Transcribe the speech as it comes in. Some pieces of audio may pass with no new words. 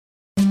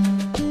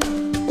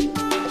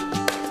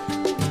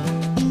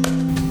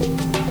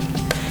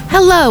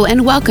Hello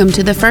and welcome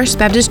to the First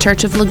Baptist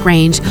Church of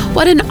LaGrange.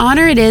 What an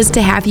honor it is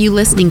to have you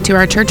listening to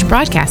our church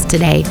broadcast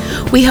today.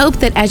 We hope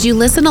that as you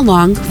listen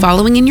along,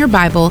 following in your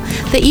Bible,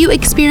 that you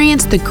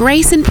experience the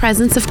grace and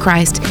presence of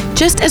Christ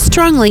just as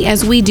strongly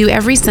as we do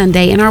every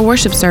Sunday in our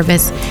worship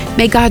service.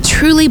 May God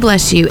truly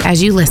bless you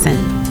as you listen.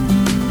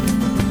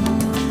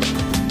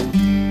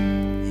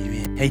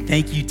 Amen. Hey,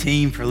 thank you,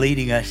 team, for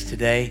leading us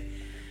today.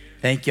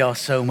 Thank y'all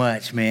so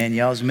much, man.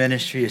 Y'all's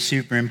ministry is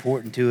super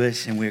important to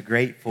us, and we're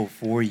grateful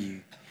for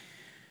you.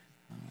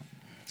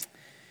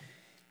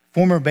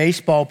 Former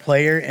baseball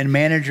player and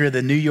manager of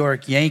the New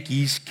York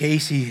Yankees,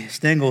 Casey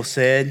Stengel,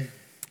 said,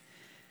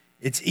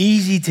 "It's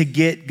easy to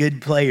get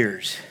good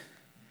players,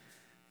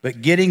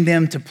 but getting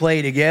them to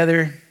play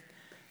together,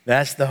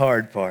 that's the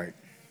hard part."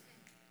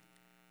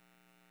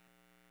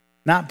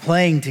 Not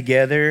playing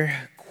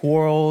together,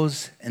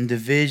 quarrels and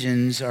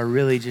divisions are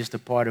really just a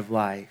part of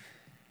life.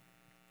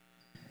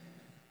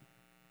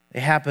 They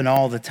happen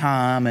all the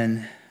time,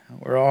 and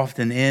we're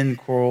often in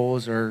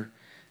quarrels or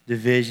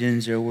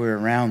divisions, or we're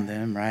around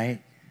them, right?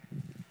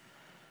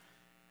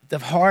 The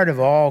heart of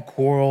all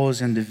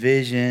quarrels and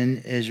division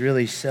is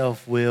really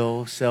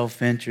self-will,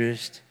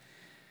 self-interest,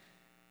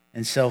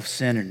 and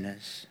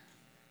self-centeredness.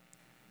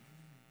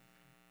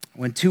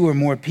 When two or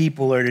more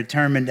people are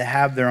determined to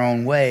have their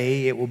own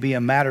way, it will be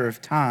a matter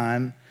of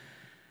time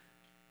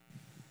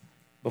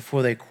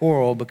before they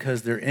quarrel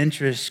because their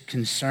interests,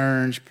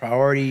 concerns,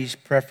 priorities,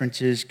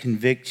 preferences,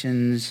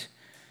 convictions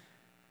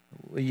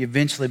will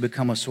eventually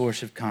become a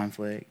source of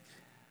conflict.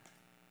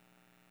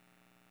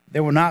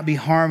 There will not be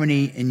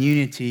harmony and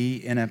unity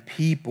in a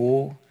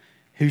people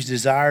whose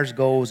desires,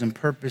 goals, and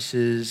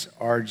purposes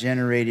are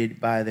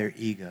generated by their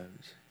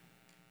egos.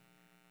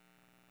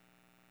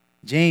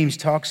 James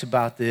talks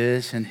about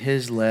this in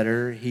his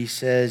letter. He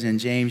says in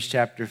James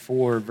chapter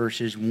 4,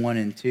 verses 1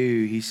 and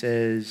 2, he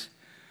says,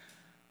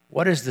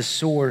 "What is the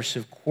source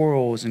of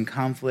quarrels and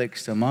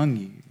conflicts among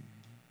you?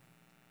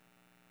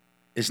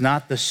 Is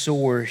not the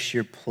source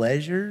your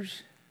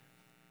pleasures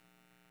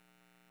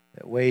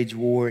that wage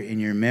war in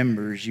your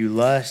members? You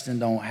lust and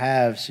don't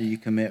have, so you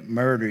commit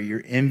murder.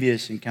 You're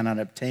envious and cannot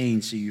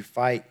obtain, so you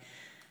fight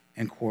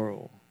and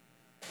quarrel."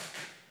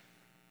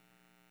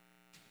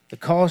 The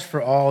cause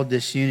for all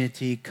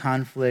disunity,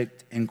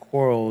 conflict, and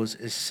quarrels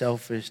is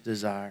selfish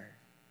desire.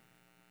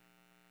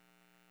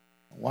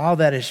 While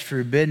that is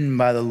forbidden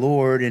by the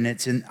Lord and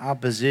it's in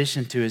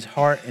opposition to his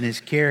heart and his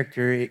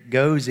character, it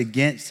goes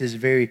against his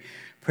very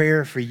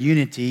prayer for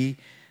unity.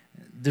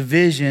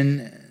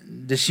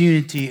 Division,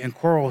 disunity, and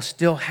quarrels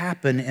still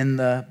happen in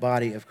the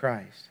body of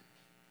Christ.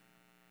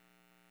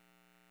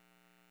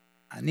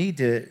 I need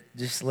to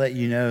just let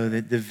you know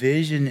that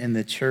division in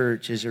the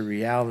church is a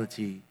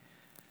reality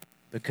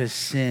because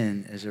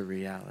sin is a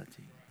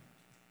reality.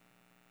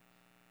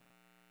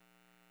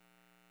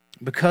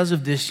 Because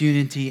of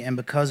disunity and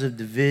because of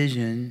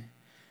division,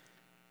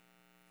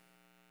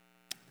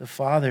 the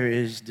Father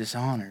is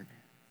dishonored.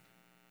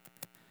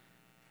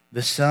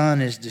 The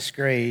Son is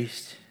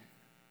disgraced.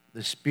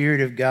 The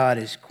Spirit of God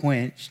is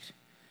quenched.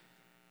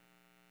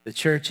 The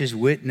church's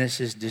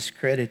witness is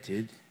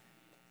discredited.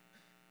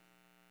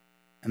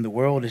 And the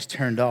world is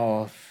turned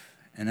off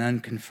and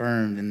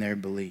unconfirmed in their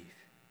belief.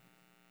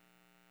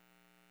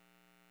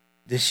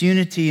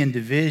 Disunity and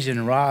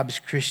division robs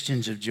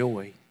Christians of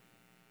joy.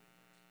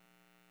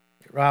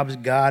 It robs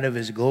God of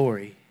his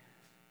glory.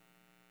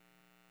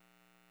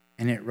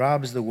 And it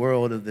robs the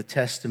world of the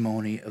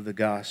testimony of the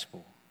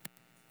gospel.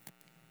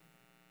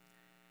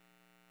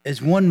 As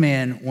one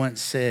man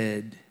once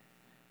said,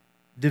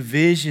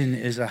 division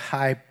is a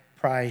high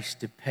price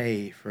to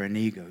pay for an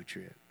ego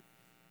trip.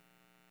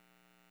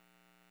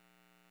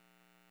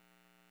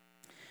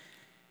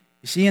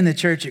 You see, in the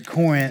church at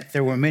Corinth,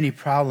 there were many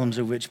problems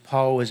of which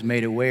Paul was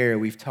made aware.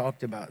 We've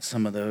talked about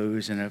some of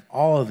those, and of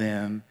all of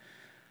them,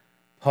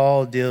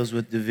 Paul deals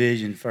with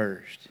division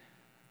first.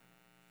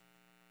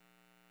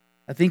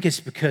 I think it's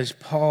because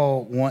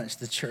Paul wants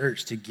the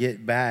church to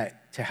get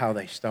back to how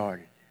they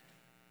started.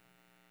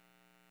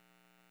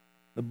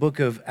 The book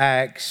of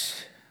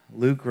Acts,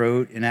 Luke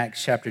wrote in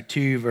Acts chapter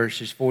 2,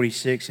 verses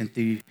 46 and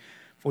through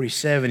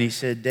 47, he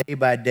said, "Day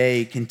by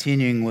day,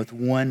 continuing with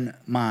one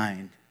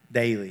mind,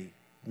 daily,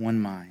 one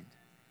mind.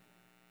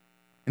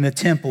 In the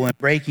temple and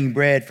breaking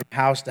bread from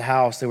house to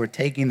house, they were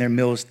taking their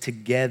meals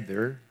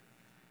together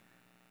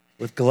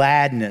with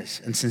gladness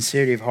and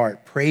sincerity of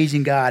heart,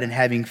 praising God and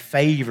having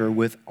favor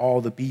with all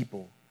the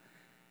people."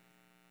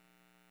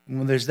 And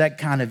when there's that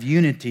kind of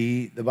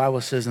unity, the Bible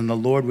says, and the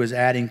Lord was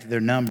adding to their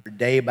number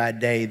day by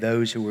day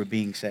those who were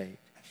being saved.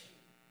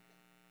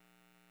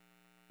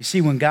 You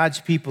see, when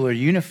God's people are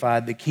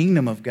unified, the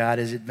kingdom of God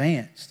is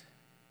advanced.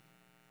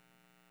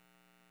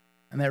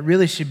 And that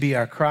really should be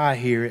our cry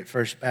here at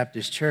First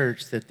Baptist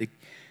Church, that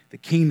the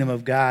kingdom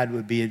of God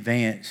would be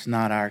advanced,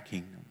 not our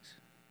kingdoms.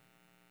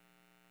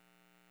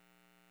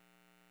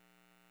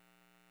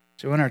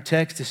 So in our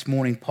text this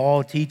morning,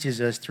 Paul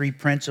teaches us three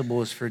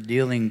principles for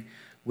dealing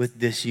with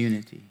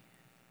disunity.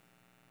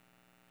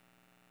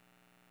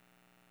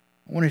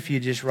 I wonder if you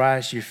just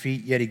rise to your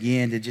feet yet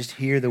again to just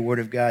hear the word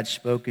of God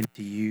spoken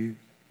to you.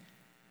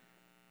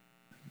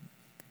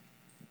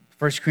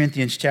 1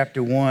 Corinthians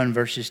chapter 1,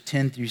 verses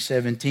 10 through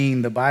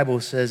 17, the Bible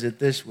says it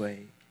this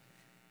way.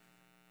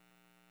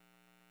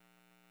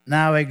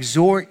 Now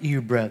exhort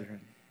you, brethren.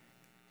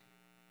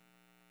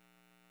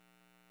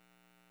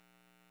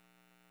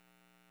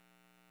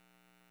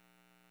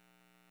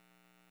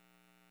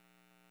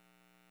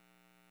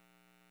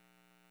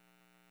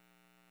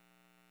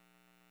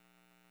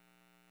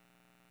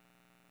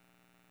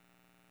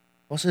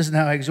 Paul says,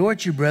 now I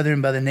exhort you,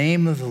 brethren, by the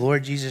name of the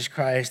Lord Jesus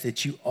Christ,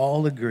 that you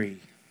all agree,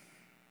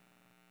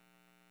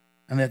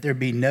 and that there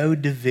be no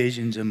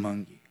divisions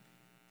among you,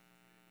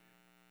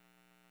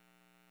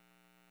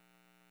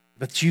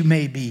 but you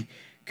may be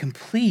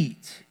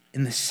complete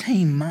in the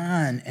same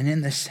mind and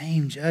in the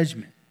same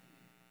judgment.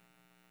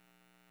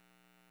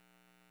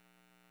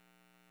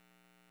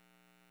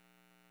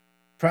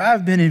 For I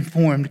have been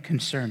informed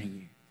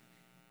concerning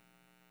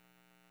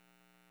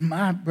you,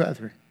 my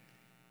brethren,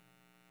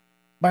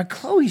 by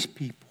Chloe's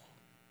people,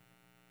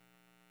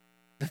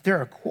 that there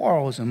are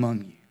quarrels among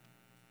you.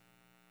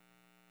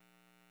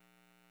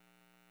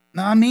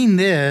 Now, I mean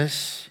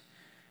this,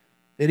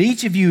 that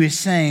each of you is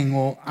saying,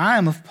 well, I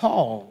am of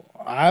Paul,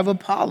 I have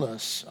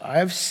Apollos, I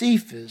have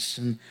Cephas,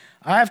 and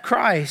I have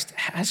Christ.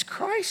 Has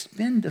Christ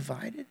been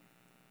divided?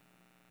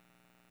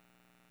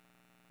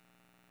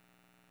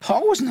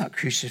 Paul was not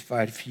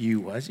crucified for you,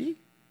 was he?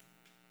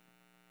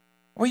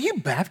 Were you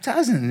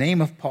baptized in the name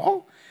of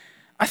Paul?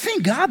 I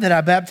thank God that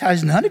I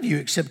baptized none of you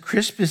except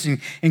Crispus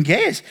and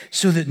Gaius,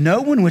 so that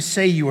no one would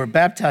say you were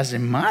baptized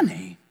in my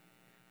name.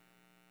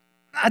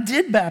 I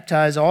did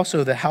baptize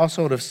also the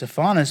household of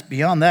Stephanas.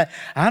 Beyond that,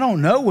 I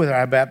don't know whether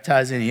I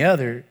baptized any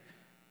other.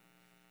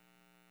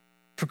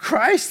 For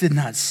Christ did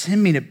not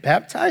send me to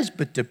baptize,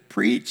 but to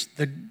preach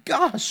the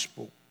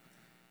gospel,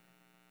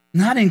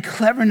 not in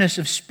cleverness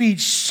of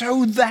speech,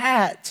 so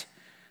that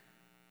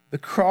the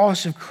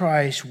cross of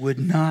Christ would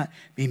not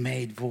be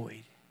made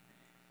void.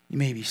 You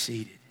may be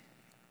seated.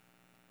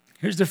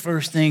 Here's the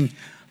first thing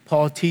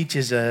Paul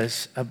teaches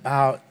us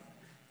about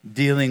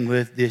dealing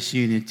with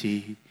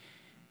disunity.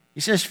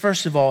 He says,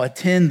 first of all,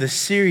 attend the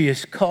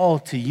serious call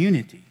to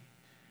unity.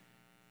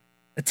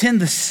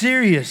 Attend the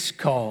serious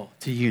call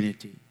to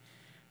unity.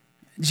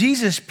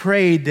 Jesus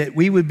prayed that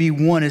we would be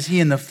one as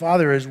he and the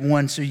Father is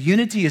one, so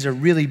unity is a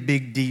really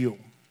big deal.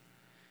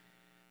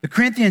 The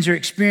Corinthians are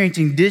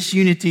experiencing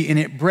disunity, and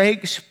it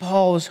breaks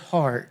Paul's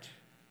heart.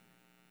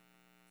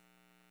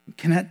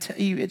 Can I tell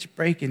you, it's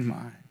breaking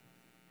mine.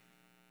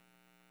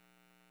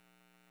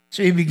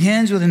 So he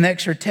begins with an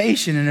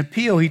exhortation, an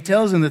appeal. He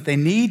tells them that they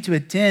need to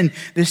attend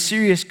this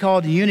serious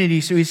call to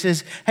unity. So he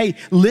says, hey,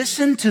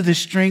 listen to the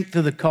strength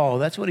of the call.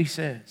 That's what he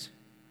says.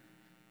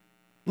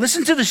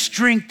 Listen to the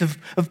strength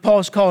of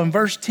Paul's call. In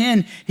verse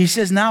 10, he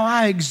says, now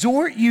I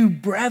exhort you,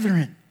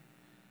 brethren.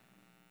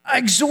 I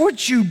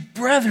exhort you,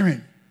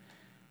 brethren.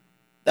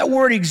 That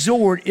word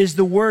exhort is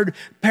the word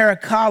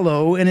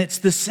parakalo, and it's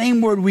the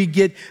same word we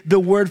get the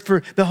word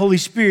for the Holy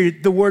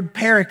Spirit, the word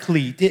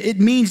paraclete. It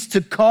means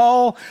to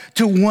call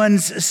to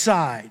one's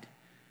side.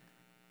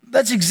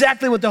 That's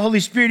exactly what the Holy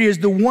Spirit is,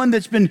 the one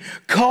that's been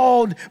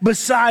called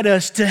beside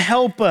us to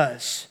help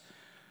us.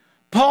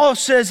 Paul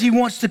says he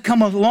wants to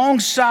come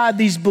alongside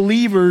these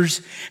believers,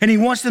 and he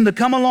wants them to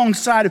come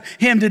alongside of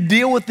him to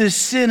deal with this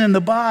sin in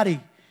the body.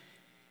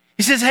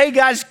 He says, hey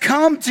guys,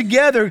 come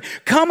together,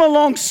 come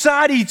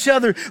alongside each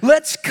other.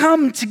 Let's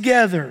come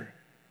together.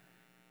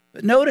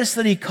 But notice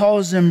that he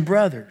calls them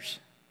brothers.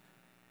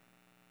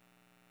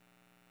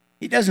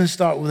 He doesn't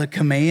start with a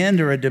command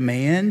or a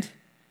demand.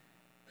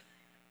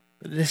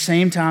 But at the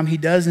same time, he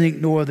doesn't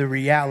ignore the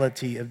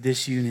reality of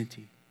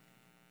disunity.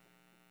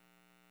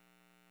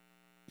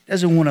 He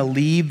doesn't want to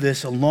leave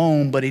this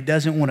alone, but he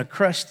doesn't want to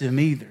crush them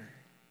either.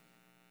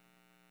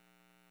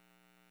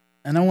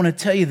 And I want to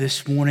tell you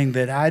this morning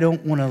that I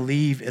don't want to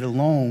leave it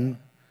alone,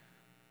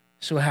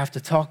 so I have to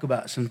talk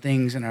about some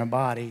things in our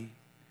body,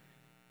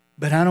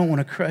 but I don't want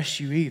to crush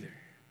you either.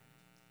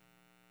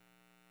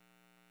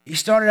 He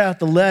started out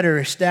the letter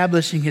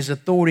establishing his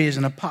authority as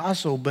an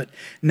apostle, but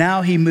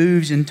now he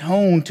moves in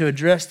tone to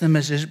address them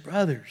as his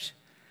brothers.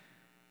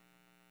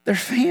 They're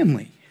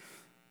family.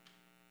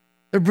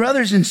 They're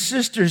brothers and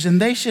sisters,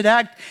 and they should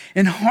act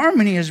in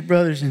harmony as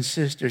brothers and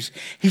sisters.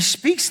 He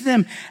speaks to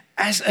them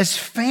as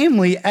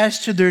family,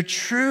 as to their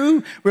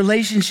true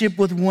relationship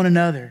with one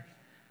another.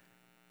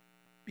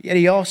 But yet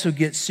he also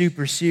gets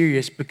super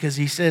serious because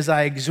he says,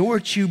 I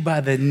exhort you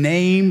by the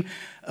name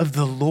of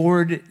the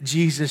Lord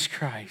Jesus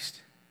Christ.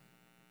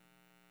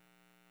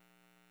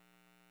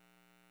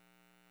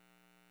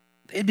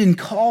 They'd been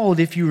called,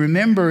 if you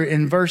remember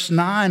in verse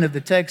 9 of the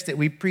text that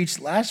we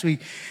preached last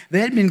week, they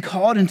had been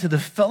called into the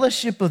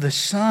fellowship of the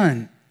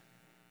Son.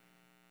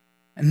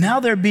 And now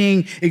they're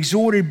being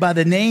exhorted by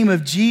the name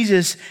of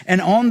Jesus, and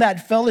on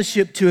that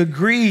fellowship to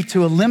agree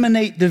to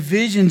eliminate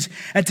divisions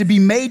and to be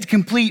made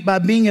complete by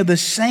being of the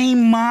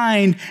same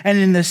mind and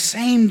in the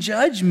same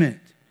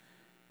judgment.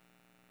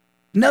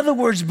 In other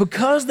words,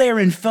 because they are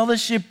in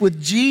fellowship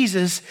with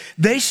Jesus,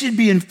 they should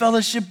be in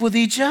fellowship with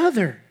each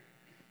other.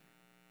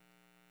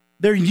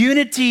 Their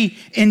unity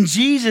in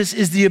Jesus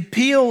is the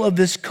appeal of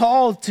this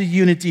call to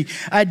unity.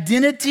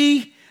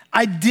 Identity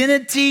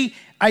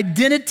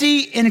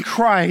in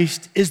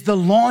Christ is the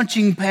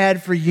launching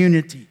pad for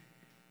unity.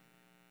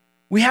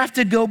 We have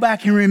to go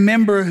back and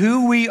remember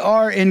who we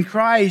are in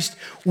Christ.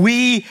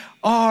 We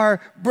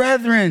are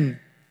brethren.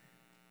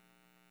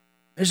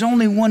 There's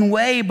only one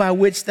way by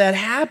which that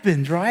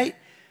happens, right?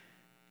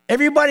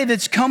 Everybody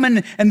that's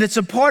coming and that's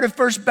a part of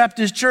First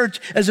Baptist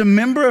Church, as a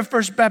member of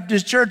First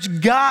Baptist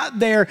Church, got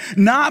there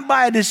not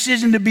by a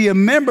decision to be a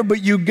member,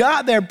 but you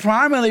got there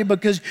primarily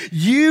because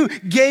you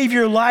gave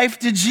your life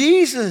to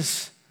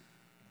Jesus.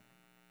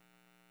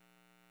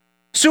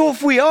 So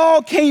if we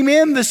all came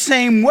in the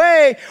same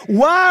way,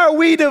 why are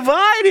we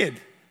divided?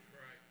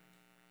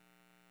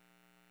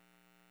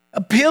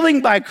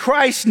 Appealing by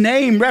Christ's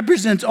name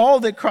represents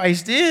all that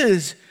Christ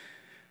is.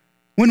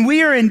 When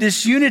we are in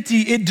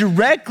disunity, it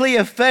directly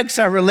affects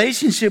our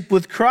relationship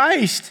with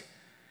Christ.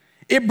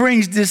 It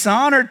brings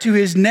dishonor to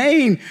his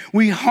name.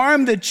 We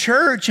harm the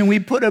church and we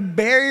put a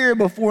barrier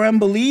before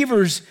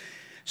unbelievers.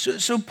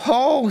 So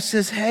Paul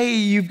says, hey,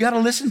 you've got to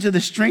listen to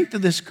the strength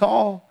of this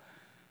call.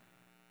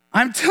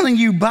 I'm telling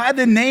you, by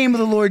the name of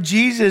the Lord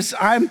Jesus,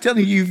 I'm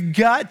telling you, you've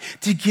got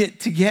to get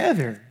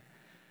together.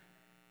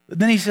 But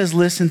then he says,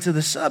 listen to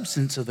the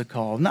substance of the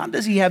call. Not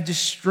does he have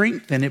just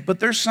strength in it, but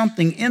there's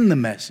something in the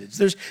message.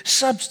 There's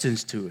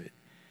substance to it.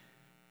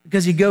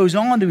 Because he goes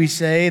on to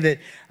say that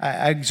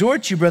I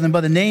exhort you, brethren,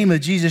 by the name of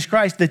Jesus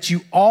Christ, that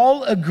you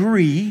all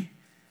agree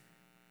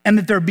and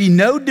that there be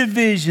no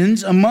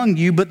divisions among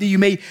you, but that you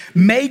may be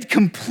made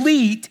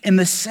complete in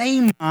the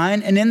same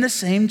mind and in the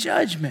same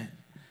judgment.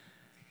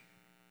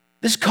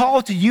 This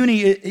call to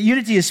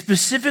unity is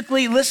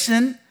specifically,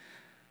 listen,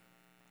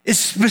 is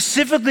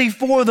specifically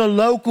for the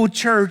local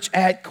church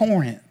at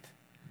Corinth.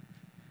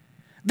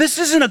 This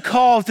isn't a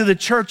call to the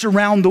church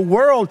around the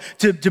world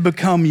to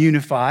become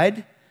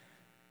unified.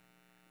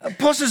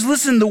 Paul says,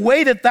 listen, the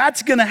way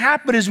that's going to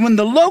happen is when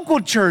the local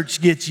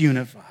church gets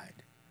unified.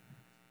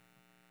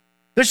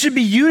 There should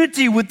be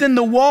unity within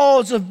the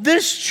walls of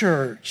this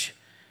church.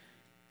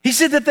 He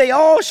said that they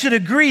all should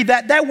agree.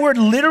 That word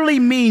literally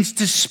means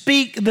to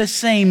speak the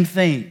same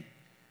thing.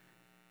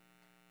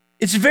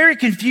 It's very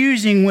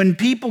confusing when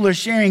people are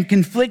sharing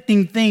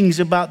conflicting things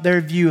about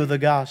their view of the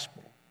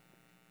gospel,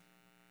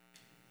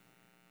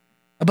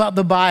 about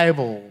the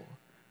Bible,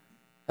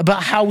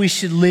 about how we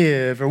should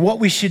live or what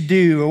we should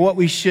do or what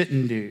we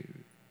shouldn't do.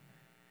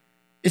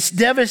 It's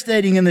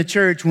devastating in the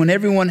church when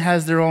everyone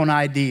has their own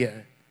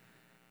idea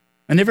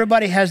and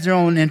everybody has their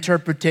own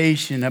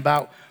interpretation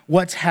about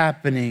what's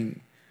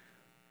happening.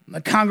 The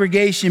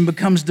congregation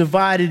becomes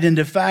divided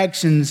into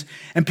factions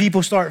and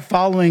people start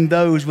following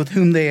those with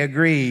whom they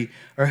agree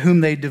or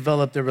whom they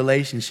developed a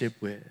relationship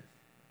with.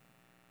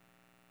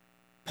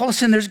 Paul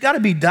said there's got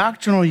to be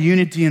doctrinal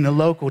unity in the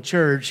local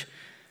church.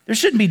 There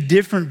shouldn't be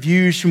different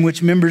views from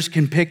which members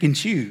can pick and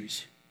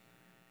choose.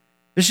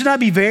 There should not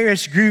be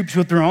various groups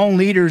with their own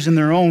leaders and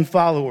their own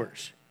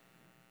followers.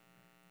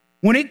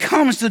 When it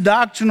comes to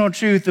doctrinal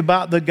truth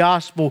about the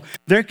gospel,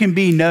 there can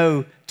be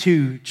no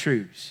two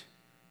truths.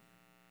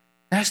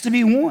 It has to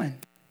be one.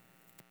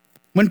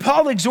 When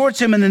Paul exhorts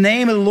him in the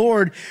name of the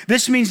Lord,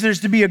 this means there's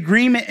to be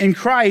agreement in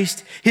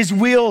Christ, his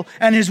will,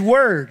 and his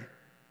word.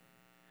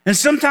 And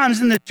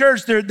sometimes in the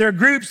church, there are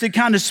groups that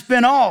kind of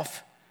spin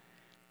off.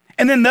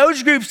 And then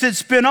those groups that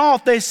spin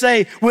off, they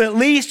say, well, at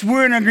least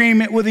we're in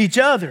agreement with each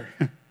other.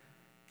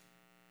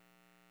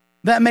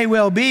 That may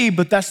well be,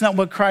 but that's not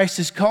what Christ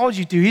has called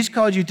you to. He's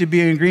called you to be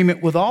in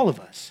agreement with all of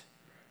us.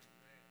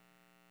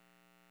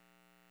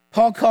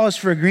 Paul calls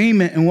for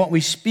agreement in what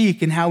we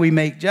speak and how we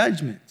make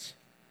judgments.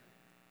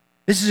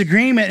 This is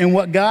agreement in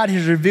what God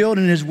has revealed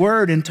in his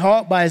word and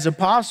taught by his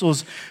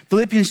apostles.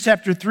 Philippians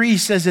chapter 3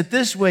 says it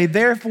this way,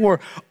 therefore,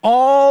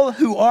 all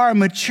who are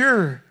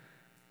mature,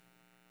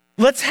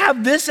 let's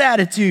have this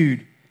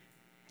attitude.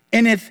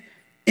 And if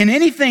in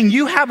anything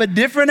you have a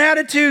different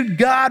attitude,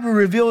 God will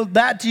reveal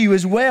that to you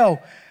as well.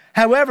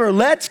 However,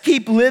 let's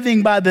keep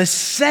living by the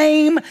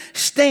same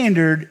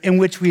standard in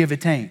which we have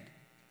attained.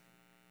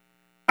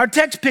 Our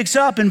text picks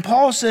up and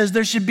Paul says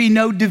there should be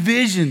no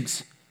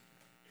divisions.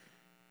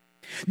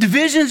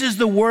 Divisions is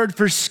the word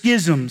for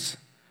schisms.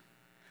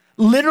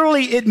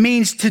 Literally, it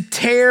means to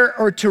tear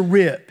or to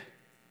rip.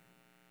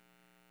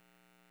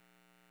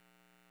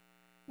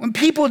 When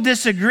people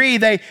disagree,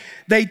 they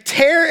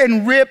tear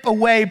and rip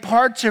away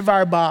parts of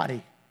our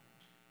body.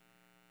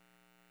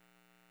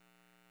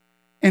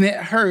 And it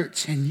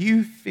hurts, and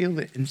you feel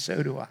it, and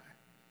so do I.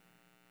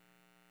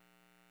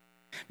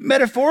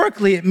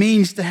 Metaphorically, it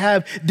means to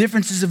have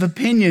differences of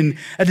opinion,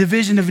 a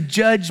division of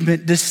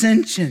judgment,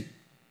 dissension.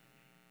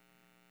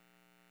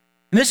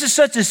 And this is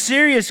such a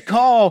serious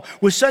call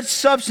with such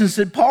substance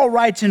that Paul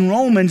writes in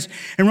Romans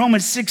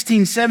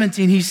 16,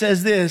 17, he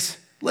says this,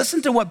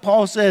 Listen to what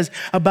Paul says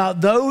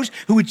about those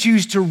who would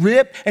choose to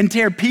rip and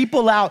tear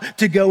people out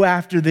to go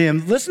after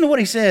them. Listen to what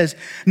he says.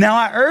 Now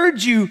I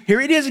urge you,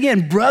 here it is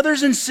again,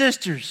 brothers and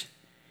sisters,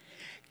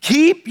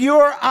 keep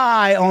your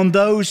eye on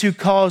those who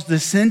cause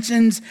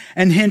dissensions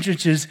and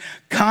hindrances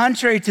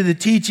contrary to the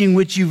teaching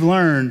which you've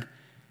learned,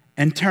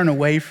 and turn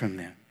away from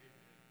them.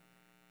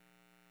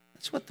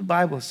 That's what the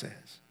Bible says.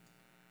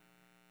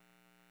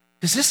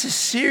 Because this is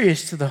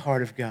serious to the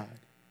heart of God.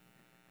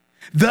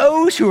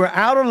 Those who are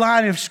out of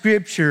line of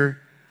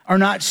Scripture are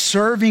not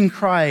serving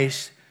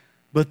Christ,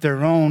 but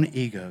their own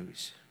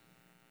egos.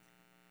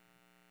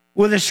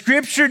 Where the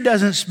Scripture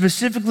doesn't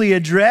specifically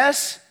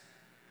address,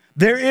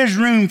 there is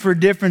room for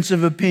difference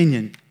of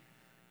opinion.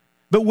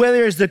 But where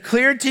there is the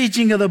clear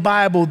teaching of the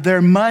Bible,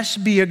 there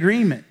must be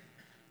agreement.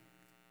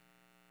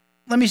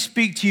 Let me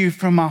speak to you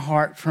from my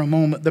heart for a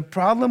moment. The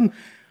problem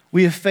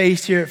we have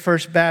faced here at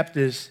First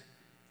Baptist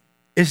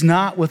is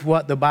not with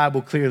what the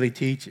Bible clearly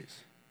teaches.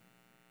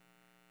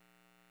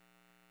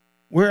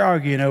 We're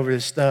arguing over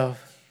the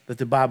stuff that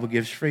the Bible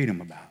gives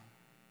freedom about.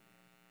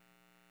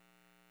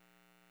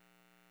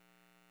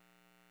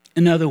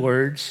 In other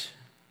words,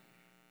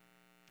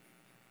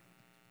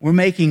 we're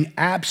making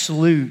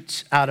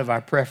absolutes out of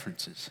our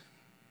preferences.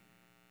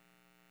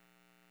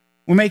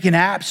 We're making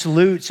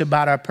absolutes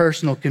about our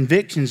personal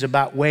convictions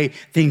about way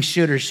things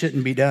should or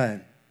shouldn't be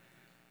done.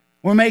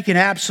 We're making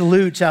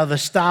absolutes out of the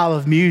style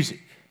of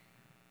music.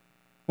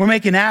 We're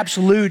making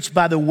absolutes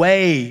by the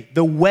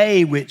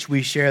way which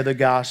we share the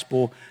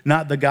gospel,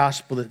 not the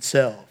gospel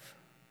itself.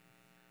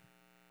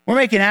 We're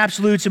making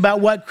absolutes about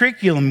what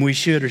curriculum we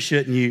should or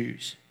shouldn't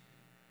use.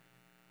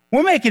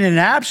 We're making an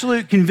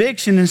absolute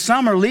conviction, and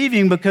some are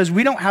leaving because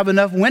we don't have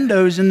enough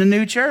windows in the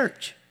new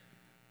church.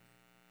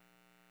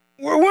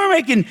 We're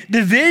making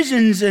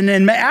divisions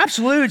and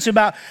absolutes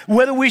about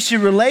whether we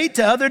should relate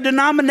to other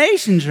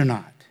denominations or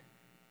not.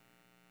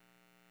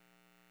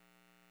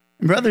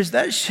 Brothers,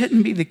 that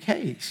shouldn't be the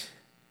case.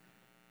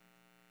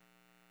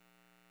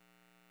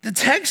 The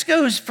text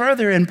goes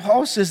further, and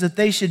Paul says that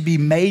they should be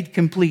made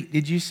complete.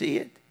 Did you see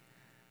it?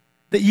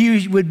 That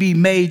you would be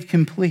made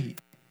complete.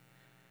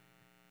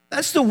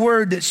 That's the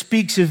word that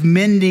speaks of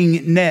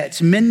mending nets,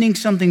 mending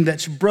something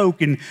that's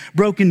broken,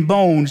 broken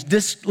bones,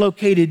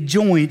 dislocated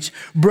joints,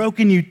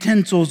 broken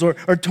utensils, or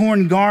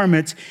torn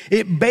garments.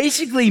 It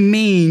basically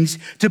means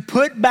to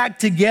put back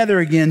together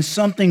again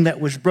something that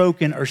was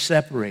broken or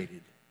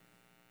separated.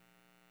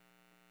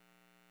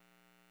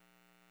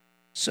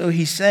 So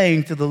he's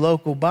saying to the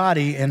local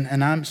body,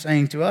 and I'm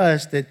saying to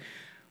us, that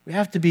we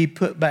have to be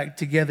put back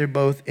together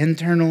both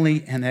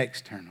internally and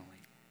externally.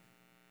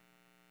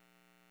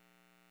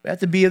 We have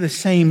to be of the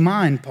same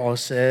mind, Paul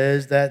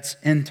says, that's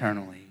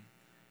internally.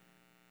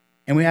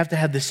 And we have to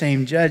have the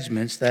same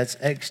judgments, that's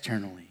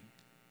externally.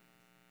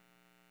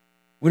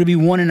 We're to be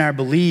one in our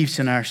beliefs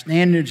and our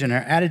standards and our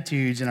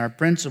attitudes and our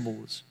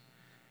principles.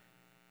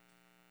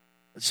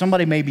 But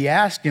somebody may be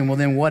asking, well,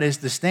 then what is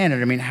the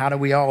standard? I mean, how do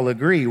we all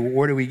agree?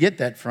 Where do we get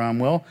that from?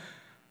 Well,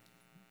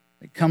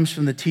 it comes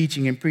from the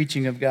teaching and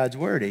preaching of God's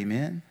word,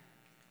 amen?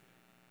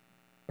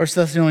 1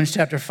 Thessalonians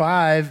chapter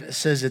 5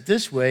 says it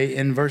this way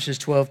in verses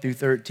 12 through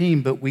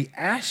 13, but we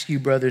ask you,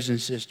 brothers and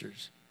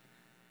sisters,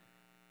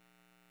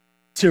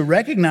 to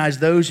recognize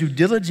those who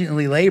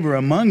diligently labor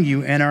among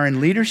you and are in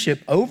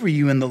leadership over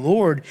you in the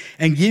Lord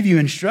and give you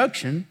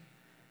instruction,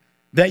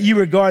 that you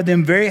regard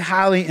them very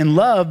highly in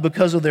love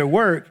because of their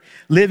work,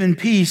 live in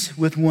peace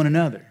with one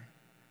another.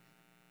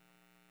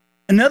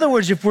 In other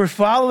words, if we're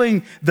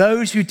following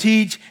those who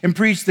teach and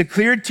preach the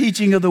clear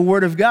teaching of the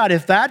Word of God,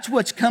 if that's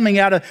what's coming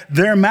out of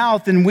their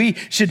mouth, then we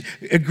should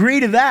agree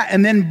to that.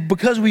 And then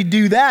because we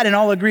do that and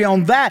all agree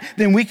on that,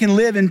 then we can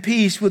live in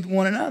peace with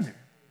one another.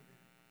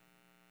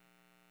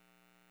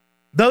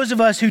 Those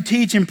of us who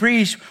teach and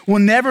preach will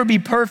never be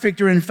perfect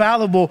or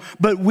infallible,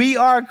 but we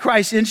are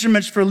Christ's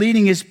instruments for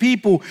leading his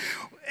people.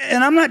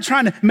 And I'm not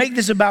trying to make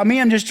this about me,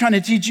 I'm just trying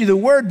to teach you the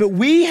word, but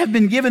we have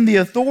been given the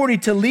authority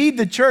to lead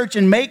the church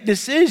and make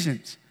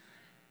decisions.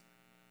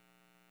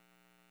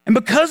 And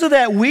because of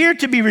that, we're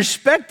to be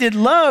respected,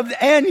 loved,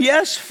 and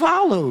yes,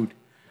 followed.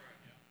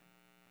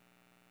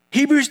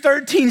 Hebrews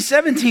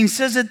 13:17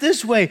 says it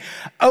this way,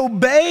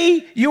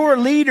 obey your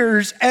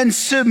leaders and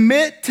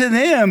submit to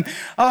them.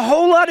 A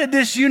whole lot of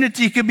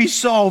disunity could be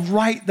solved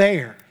right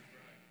there.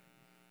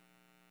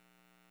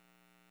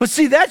 But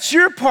see, that's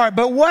your part,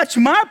 but what's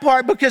my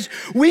part? Because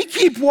we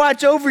keep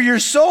watch over your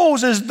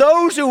souls as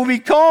those who will be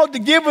called to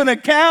give an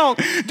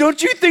account.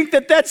 Don't you think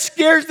that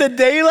scares the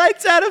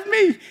daylights out of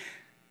me?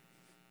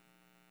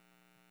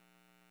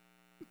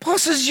 Paul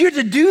says you're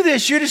to do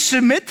this, you're to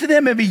submit to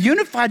them and be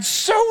unified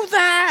so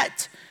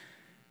that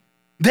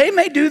they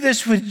may do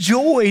this with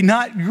joy,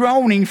 not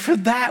groaning, for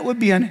that would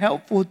be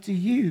unhelpful to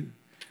you.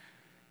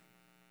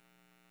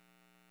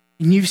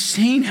 And you've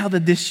seen how the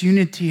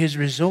disunity has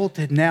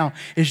resulted now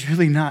is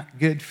really not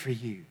good for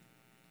you.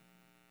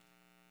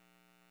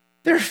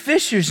 There are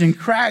fissures and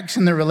cracks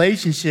in the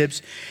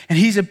relationships, and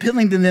he's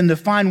appealing to them to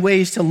find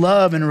ways to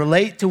love and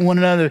relate to one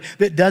another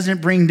that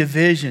doesn't bring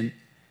division.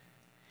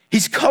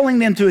 He's calling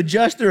them to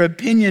adjust their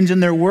opinions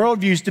and their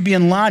worldviews to be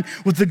in line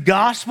with the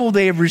gospel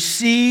they have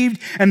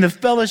received and the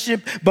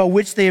fellowship by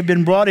which they have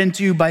been brought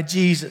into by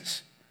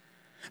Jesus.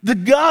 The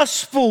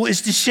gospel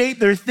is to shape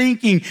their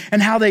thinking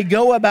and how they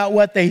go about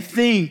what they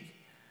think.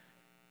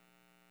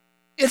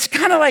 It's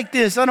kind of like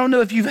this. I don't know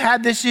if you've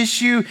had this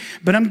issue,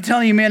 but I'm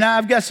telling you, man,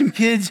 I've got some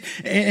kids,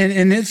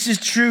 and it's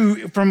just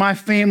true for my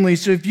family.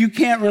 So if you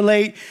can't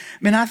relate,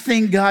 man, I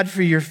thank God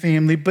for your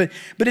family. But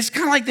it's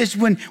kind of like this.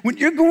 When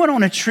you're going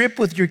on a trip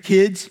with your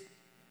kids,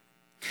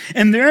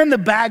 and they're in the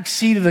back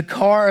seat of the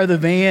car or the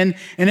van,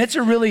 and it's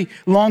a really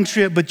long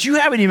trip, but you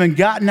haven't even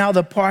gotten out of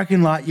the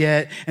parking lot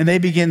yet, and they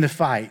begin to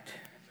fight.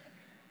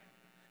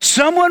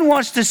 Someone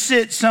wants to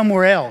sit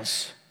somewhere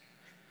else.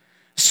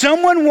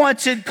 Someone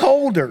wants it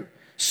colder.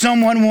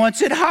 Someone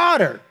wants it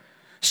hotter.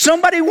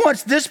 Somebody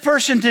wants this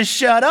person to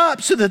shut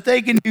up so that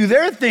they can do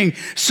their thing.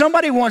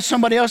 Somebody wants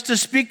somebody else to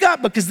speak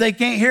up because they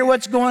can't hear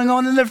what's going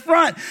on in the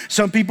front.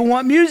 Some people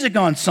want music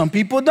on. Some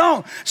people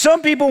don't.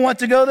 Some people want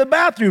to go to the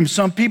bathroom.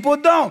 Some people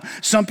don't.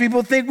 Some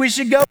people think we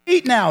should go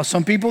eat now.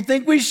 Some people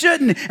think we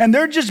shouldn't. And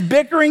they're just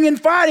bickering and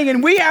fighting,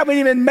 and we haven't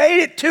even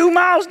made it 2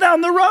 miles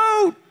down the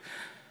road.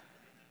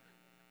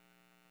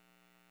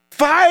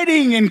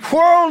 Fighting and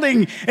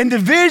quarreling and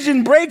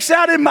division breaks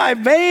out in my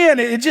van.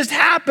 It just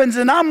happens,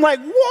 and I'm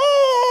like,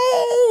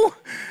 whoa,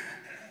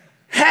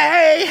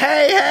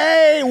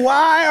 hey,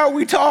 why are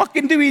we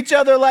talking to each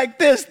other like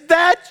this?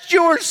 That's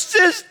your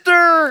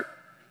sister.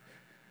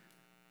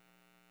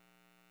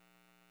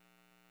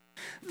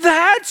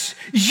 That's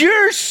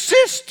your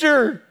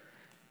sister.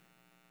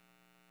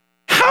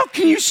 How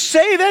can you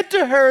say that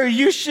to her?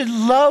 You should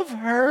love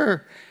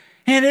her.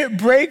 And it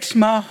breaks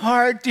my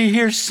heart to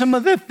hear some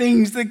of the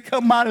things that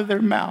come out of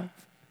their mouth.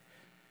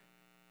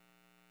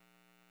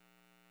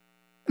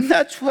 And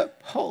that's what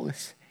Paul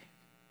is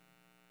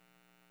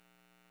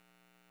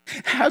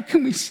saying. How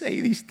can we say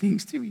these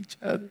things to each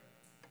other?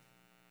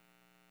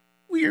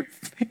 We are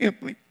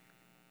family.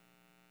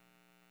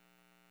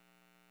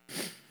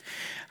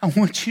 I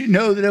want you to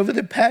know that over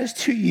the past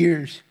 2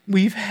 years,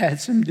 we've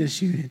had some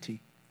disunity.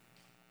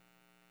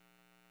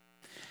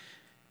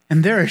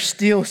 And there are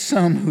still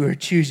some who are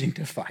choosing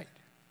to fight.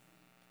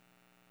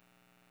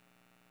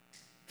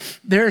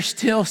 There are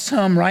still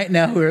some right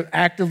now who are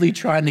actively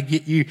trying to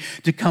get you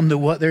to come to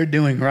what they're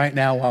doing right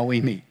now while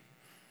we meet.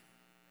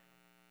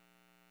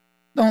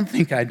 Don't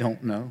think I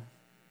don't know.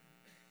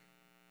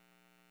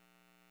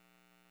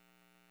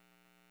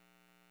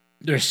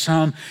 There's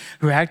some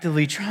who are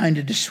actively trying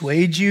to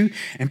dissuade you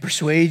and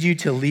persuade you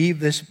to leave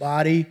this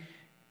body,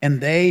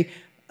 and they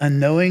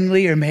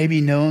unknowingly or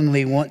maybe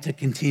knowingly want to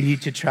continue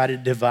to try to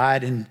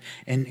divide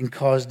and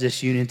cause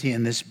disunity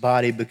in this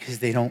body because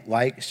they don't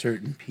like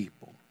certain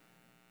people.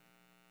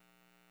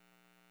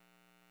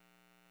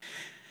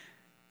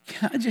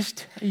 Can I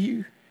just tell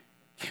you,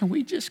 can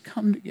we just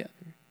come together?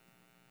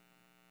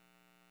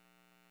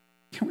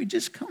 Can we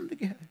just come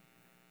together?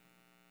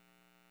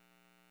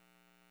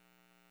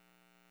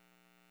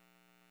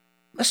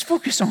 Let's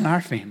focus on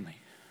our family.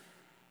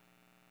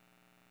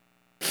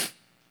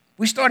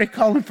 We started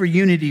calling for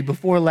unity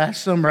before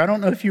last summer. I don't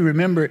know if you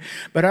remember,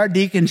 but our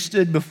deacon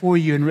stood before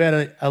you and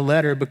read a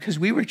letter because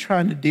we were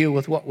trying to deal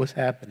with what was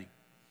happening.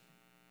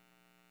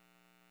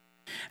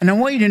 And I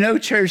want you to know,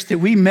 church, that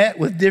we met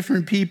with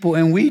different people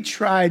and we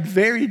tried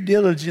very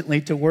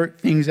diligently to work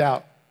things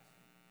out.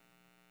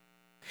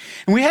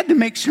 And we had to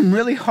make some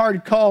really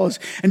hard calls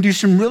and do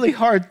some really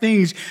hard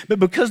things. But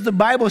because the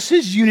Bible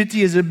says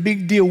unity is a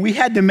big deal, we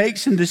had to make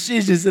some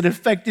decisions that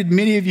affected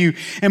many of you.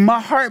 And my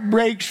heart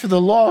breaks for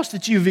the loss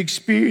that you've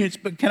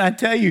experienced. But can I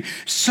tell you,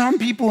 some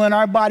people in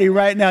our body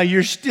right now,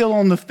 you're still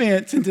on the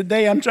fence. And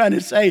today I'm trying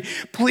to say,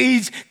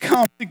 please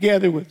come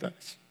together with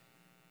us.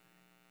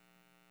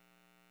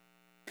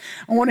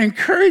 I want to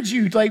encourage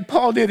you, like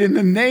Paul did, in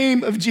the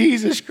name of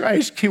Jesus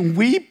Christ, can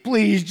we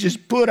please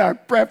just put our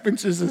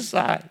preferences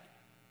aside?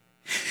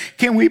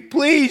 Can we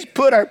please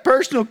put our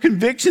personal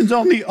convictions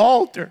on the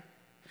altar?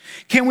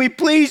 Can we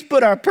please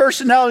put our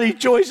personality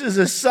choices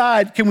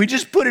aside? Can we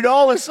just put it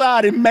all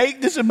aside and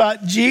make this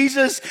about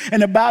Jesus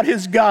and about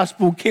his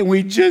gospel? Can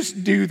we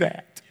just do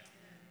that?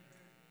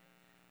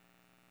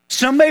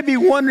 Some may be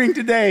wondering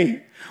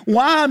today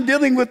why I'm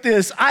dealing with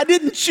this. I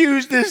didn't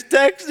choose this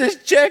text. This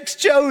text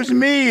chose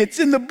me. It's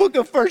in the book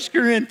of 1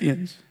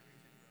 Corinthians.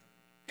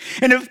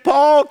 And if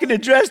Paul can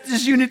address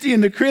this unity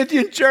in the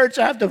Corinthian church,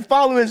 I have to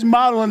follow his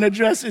model and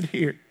address it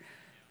here.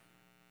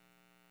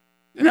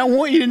 And I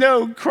want you to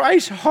know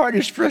Christ's heart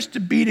is for us to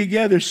be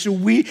together, so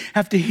we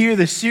have to hear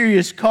the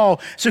serious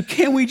call. So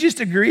can we just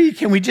agree?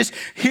 Can we just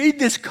heed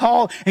this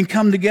call and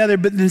come together?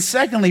 But then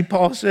secondly,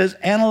 Paul says,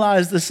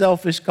 analyze the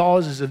selfish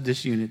causes of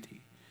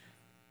disunity.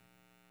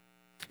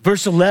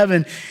 Verse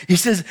 11, he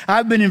says,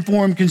 I've been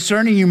informed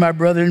concerning you, my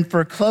brother, and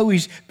for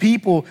Chloe's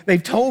people,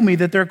 they've told me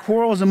that there are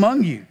quarrels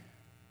among you.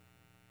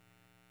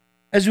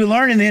 As we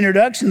learned in the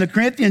introduction, the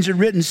Corinthians had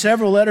written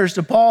several letters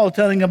to Paul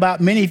telling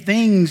about many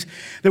things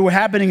that were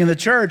happening in the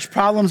church,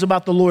 problems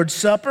about the Lord's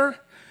Supper,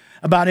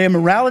 about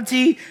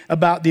immorality,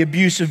 about the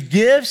abuse of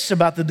gifts,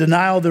 about the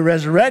denial of the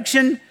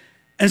resurrection.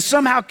 And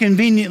somehow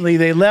conveniently,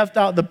 they left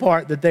out the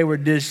part that they were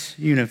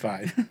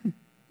disunified.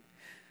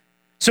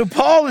 So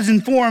Paul is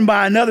informed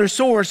by another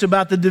source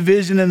about the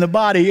division in the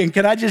body. And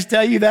can I just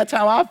tell you, that's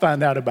how I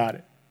found out about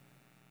it.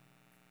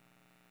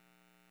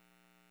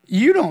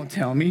 You don't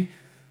tell me.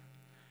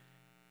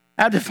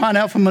 I had to find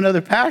out from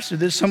another pastor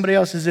that somebody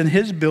else is in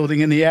his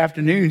building in the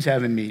afternoons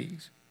having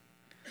meetings.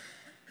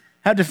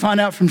 I had to find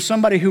out from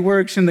somebody who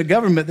works in the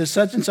government that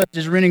such and such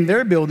is renting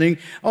their building.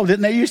 Oh,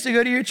 didn't they used to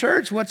go to your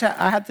church? That's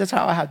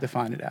how I had to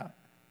find it out.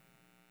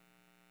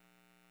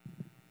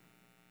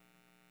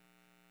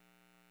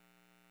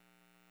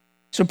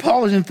 So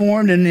Paul is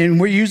informed, and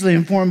we're usually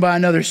informed by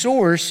another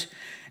source.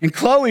 And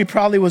Chloe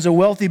probably was a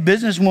wealthy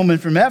businesswoman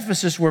from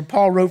Ephesus where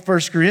Paul wrote 1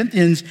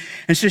 Corinthians.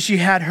 And so she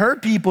had her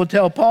people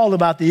tell Paul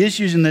about the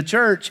issues in the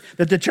church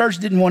that the church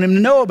didn't want him to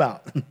know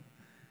about.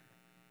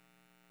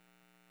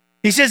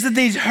 He says that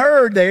he's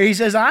heard there. He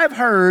says, I've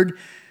heard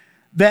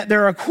that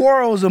there are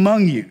quarrels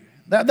among you.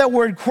 That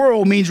word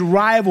quarrel means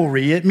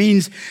rivalry. It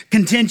means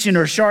contention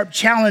or sharp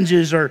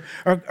challenges or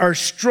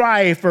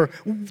strife or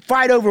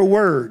fight over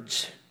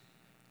words.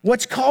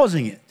 What's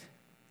causing it?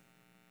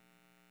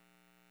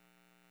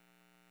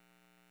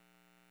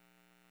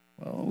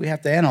 Well, we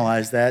have to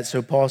analyze that.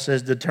 So Paul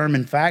says,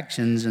 determine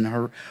factions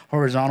in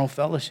horizontal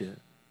fellowship.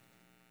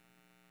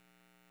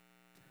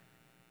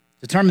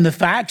 Determine the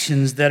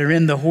factions that are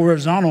in the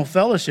horizontal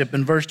fellowship.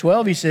 In verse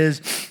 12, he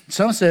says,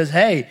 some says,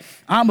 hey,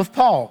 I'm of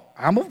Paul,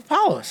 I'm of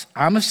Apollos,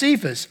 I'm of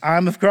Cephas,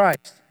 I'm of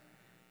Christ.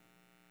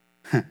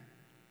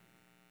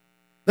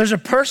 There's a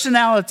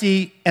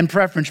personality and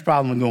preference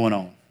problem going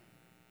on.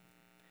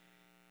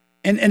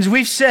 And as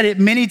we've said it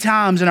many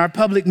times in our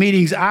public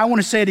meetings, I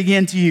want to say it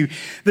again to you.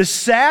 The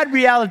sad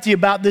reality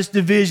about this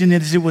division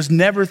is it was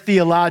never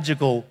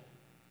theological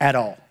at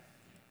all.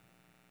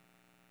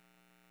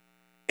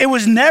 It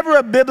was never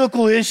a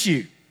biblical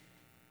issue.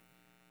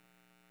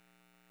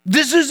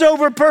 This is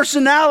over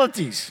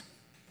personalities.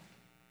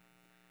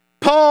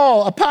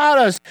 Paul,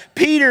 Apollos,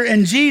 Peter,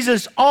 and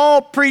Jesus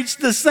all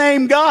preached the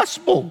same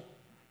gospel.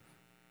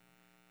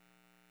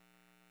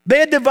 They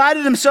had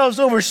divided themselves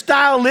over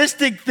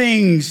stylistic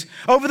things,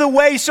 over the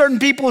way certain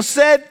people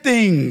said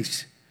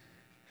things.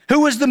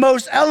 Who was the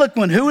most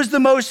eloquent? Who was the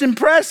most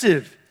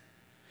impressive?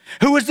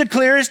 Who was the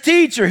clearest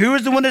teacher? Who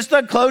was the one that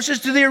stuck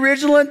closest to the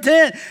original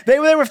intent? They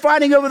were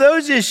fighting over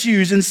those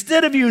issues.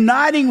 Instead of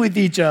uniting with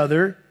each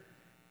other,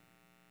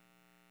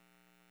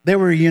 they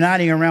were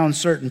uniting around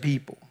certain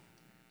people.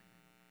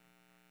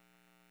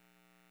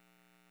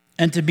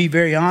 And to be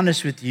very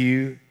honest with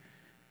you,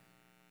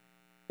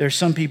 there's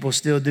some people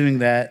still doing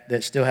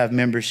that still have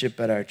membership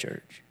at our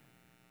church.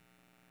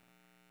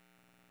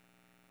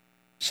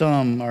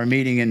 Some are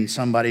meeting in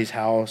somebody's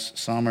house.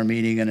 Some are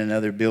meeting in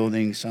another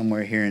building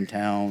somewhere here in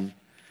town.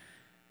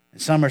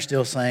 And some are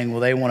still saying, well,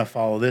 they want to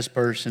follow this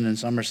person. And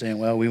some are saying,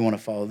 well, we want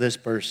to follow this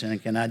person.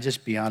 And can I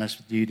just be honest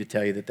with you to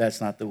tell you that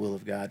that's not the will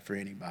of God for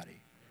anybody?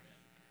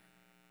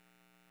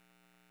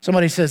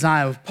 Somebody says,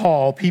 I am of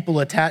Paul. People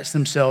attach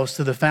themselves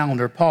to the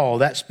founder, Paul.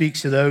 That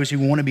speaks to those who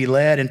want to be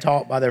led and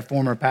taught by their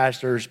former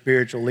pastor or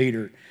spiritual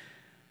leader.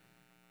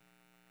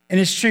 And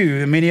it's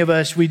true. Many of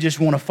us, we just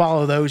want to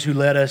follow those who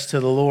led us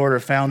to the Lord or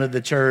founded the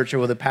church or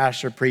were the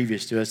pastor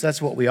previous to us.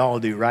 That's what we all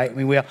do, right? I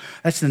mean,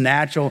 that's the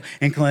natural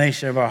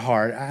inclination of our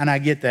heart. And I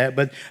get that.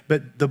 But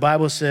the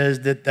Bible says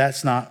that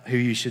that's not who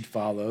you should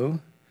follow.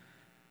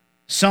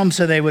 Some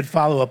say they would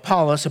follow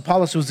Apollos.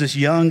 Apollos was this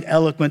young,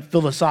 eloquent,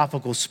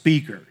 philosophical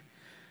speaker.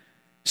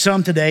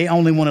 Some today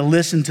only want to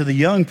listen to the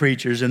young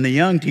preachers and the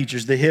young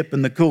teachers, the hip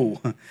and the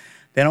cool.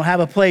 They don't have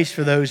a place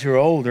for those who are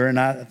older, and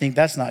I think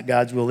that's not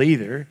God's will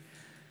either.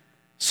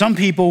 Some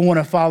people want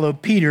to follow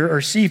Peter or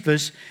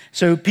Cephas,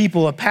 so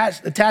people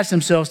attach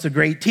themselves to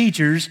great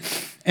teachers,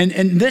 and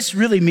this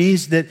really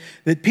means that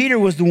Peter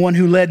was the one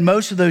who led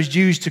most of those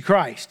Jews to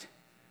Christ.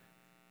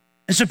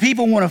 And so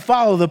people want to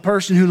follow the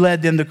person who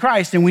led them to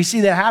Christ, and we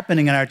see that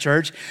happening in our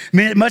church. I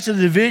mean, much of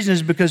the division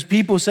is because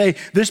people say,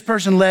 this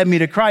person led me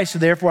to Christ, so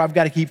therefore I've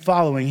got to keep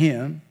following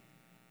him.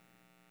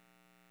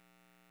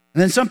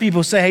 And then some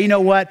people say, hey, you know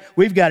what?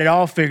 We've got it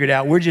all figured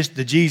out. We're just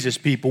the Jesus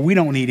people. We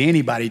don't need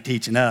anybody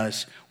teaching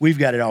us. We've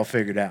got it all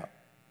figured out.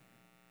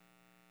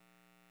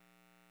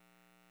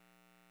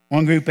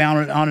 One group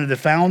honored the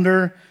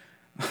founder.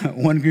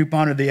 One group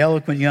honored the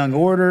eloquent young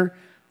orator.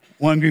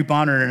 One group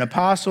honored an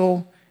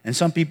apostle. And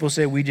some people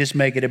say we just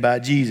make it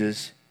about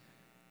Jesus.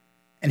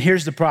 And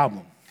here's the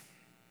problem.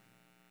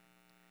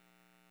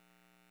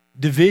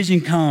 Division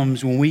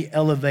comes when we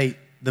elevate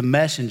the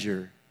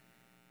messenger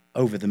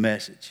over the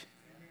message.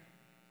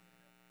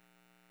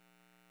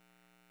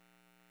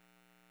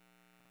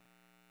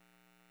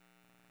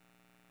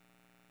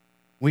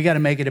 We got to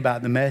make it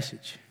about the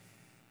message.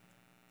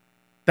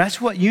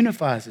 That's what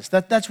unifies us.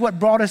 That's what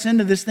brought us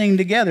into this thing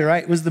together,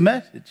 right? It was the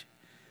message.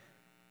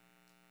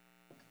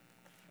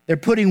 They're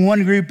putting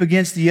one group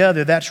against the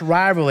other. That's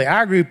rivalry.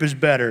 Our group is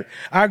better.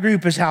 Our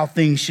group is how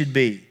things should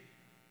be.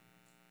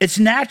 It's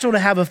natural to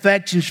have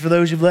affections for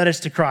those who've led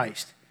us to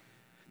Christ.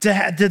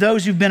 to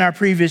those who've been our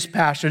previous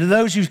pastor, to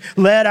those who've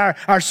led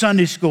our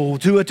Sunday school,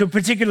 to a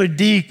particular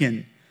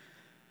deacon.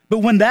 But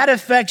when that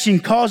affection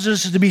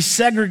causes us to be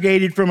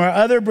segregated from our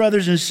other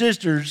brothers and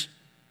sisters,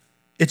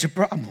 it's a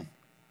problem.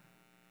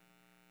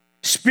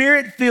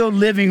 Spirit-filled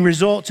living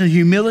results in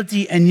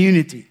humility and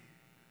unity.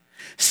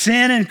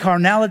 Sin and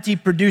carnality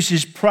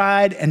produces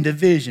pride and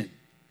division.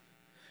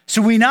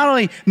 So we not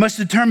only must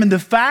determine the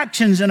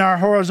factions in our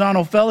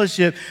horizontal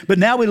fellowship, but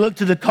now we look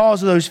to the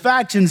cause of those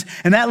factions,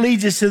 and that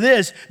leads us to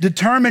this: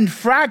 determine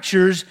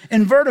fractures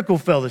in vertical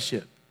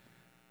fellowship.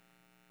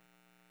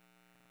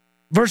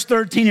 Verse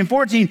 13 and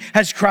 14,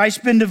 has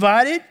Christ been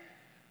divided?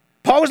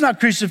 Paul was not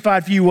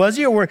crucified for you, was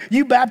he? Or were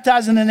you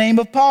baptized in the name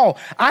of Paul?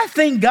 I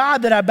thank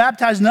God that I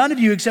baptized none of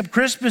you except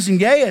Crispus and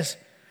Gaius,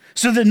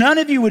 so that none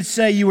of you would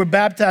say you were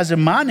baptized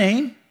in my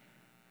name.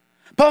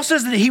 Paul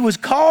says that he was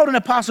called an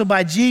apostle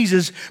by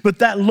Jesus, but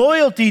that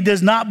loyalty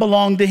does not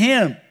belong to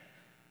him.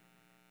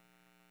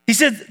 He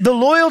said the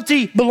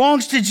loyalty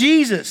belongs to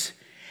Jesus.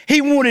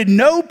 He wanted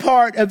no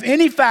part of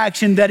any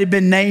faction that had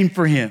been named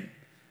for him.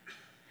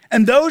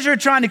 And those who are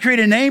trying to create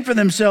a name for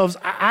themselves,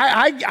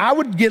 I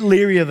would get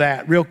leery of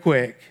that real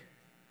quick.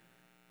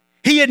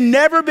 He had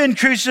never been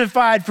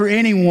crucified for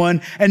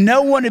anyone, and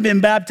no one had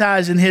been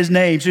baptized in his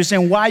name. So he's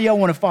saying, why y'all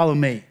want to follow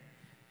me?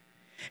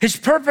 His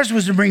purpose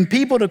was to bring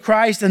people to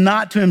Christ and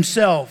not to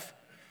himself.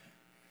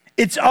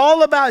 It's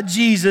all about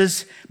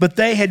Jesus, but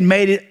they had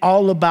made it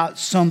all about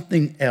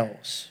something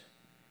else.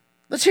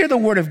 Let's hear the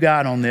word of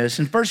God on this.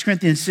 In 1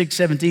 Corinthians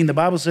 6:17, the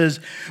Bible says,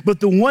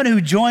 but the one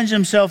who joins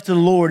himself to the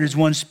Lord is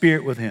one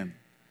spirit with him.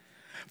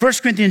 1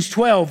 Corinthians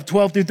 12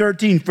 through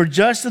 13, for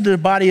just as the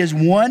body is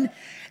one,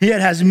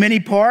 yet has many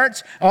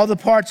parts, all the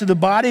parts of the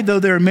body, though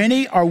there are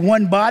many, are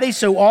one body,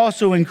 so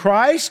also in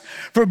Christ.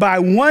 For by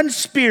one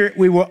Spirit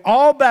we were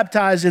all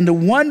baptized into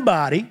one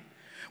body,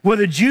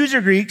 whether Jews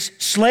or Greeks,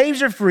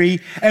 slaves or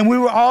free, and we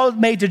were all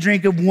made to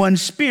drink of one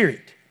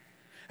Spirit.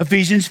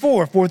 Ephesians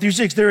 4 through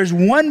 6, there is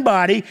one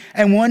body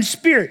and one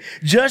Spirit,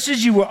 just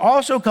as you were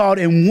also called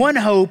in one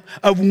hope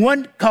of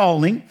one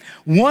calling,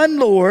 one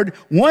Lord,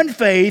 one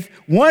faith,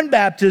 one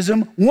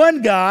baptism,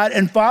 one God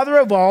and Father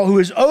of all, who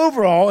is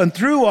over all and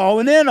through all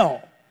and in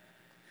all.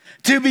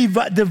 To be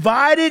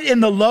divided in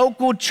the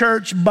local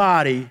church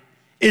body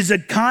is a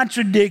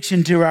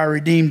contradiction to our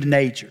redeemed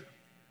nature.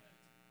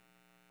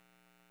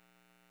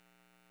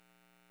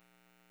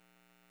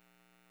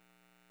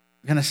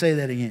 I'm going to say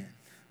that again.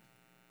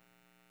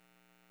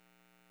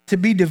 To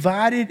be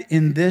divided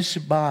in this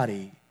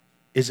body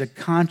is a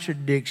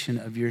contradiction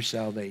of your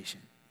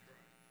salvation.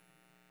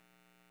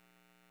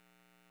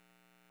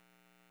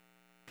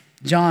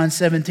 John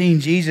 17,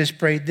 Jesus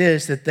prayed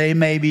this, that they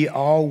may be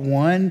all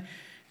one,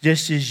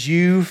 just as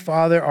you,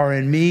 Father, are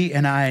in me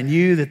and I in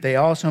you, that they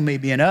also may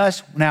be in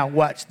us. Now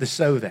watch the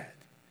so that.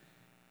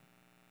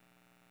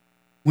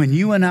 When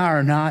you and I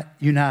are not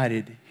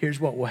united, here's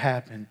what will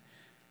happen.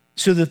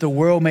 So that the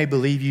world may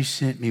believe you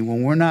sent me.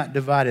 When we're not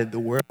divided, the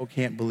world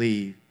can't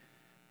believe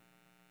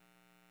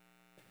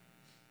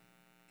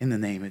in the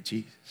name of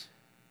Jesus.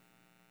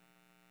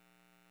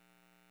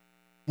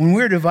 When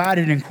we're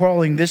divided and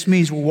quarreling, this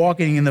means we're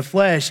walking in the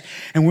flesh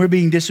and we're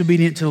being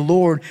disobedient to the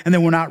Lord, and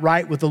then we're not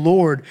right with the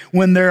Lord.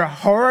 When there are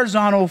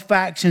horizontal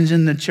factions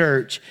in the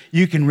church,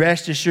 you can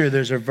rest assured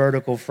there's a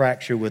vertical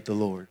fracture with the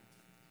Lord.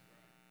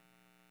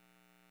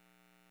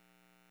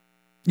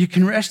 You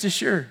can rest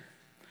assured.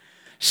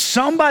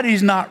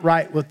 Somebody's not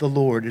right with the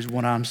Lord is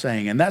what I'm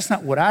saying. And that's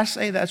not what I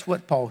say, that's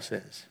what Paul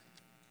says.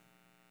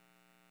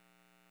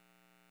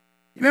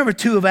 You remember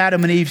two of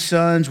Adam and Eve's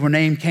sons were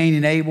named Cain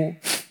and Abel?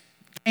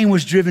 Cain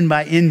was driven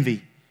by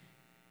envy.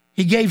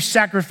 He gave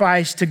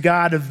sacrifice to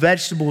God of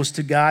vegetables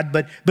to God,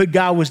 but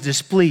God was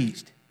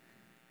displeased.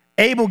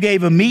 Abel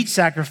gave a meat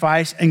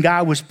sacrifice and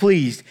God was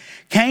pleased.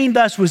 Cain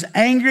thus was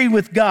angry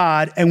with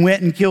God and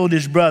went and killed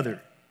his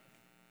brother.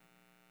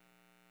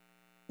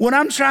 What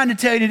I'm trying to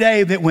tell you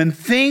today is that when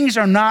things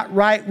are not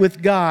right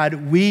with God,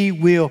 we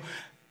will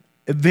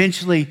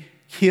eventually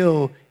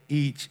kill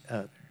each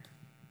other.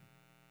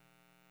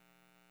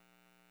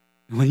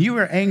 When you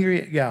are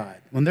angry at God,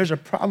 when there's a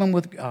problem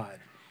with God,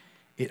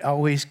 it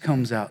always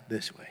comes out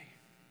this way.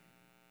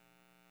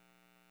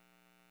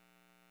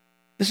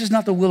 This is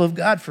not the will of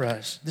God for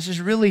us. This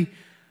is really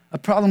a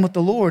problem with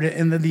the Lord.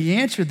 And the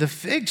answer, the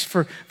fix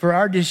for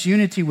our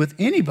disunity with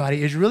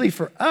anybody is really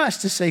for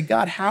us to say,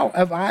 God, how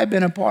have I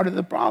been a part of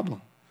the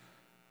problem?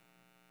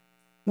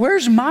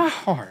 Where's my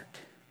heart?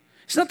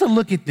 It's not to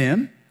look at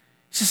them.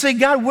 It's to say,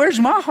 God, where's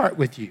my heart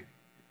with you?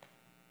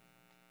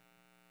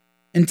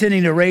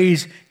 Intending to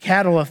raise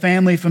cattle, a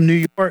family from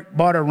New York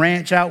bought a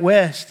ranch out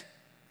west.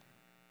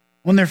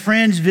 When their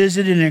friends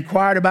visited and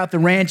inquired about the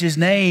ranch's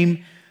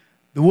name,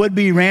 the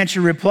would-be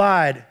rancher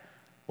replied,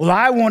 well,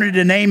 I wanted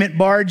to name it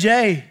Bar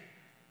J.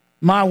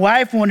 My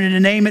wife wanted to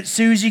name it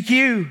Susie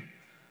Q.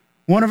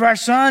 One of our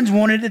sons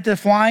wanted it the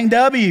Flying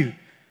W.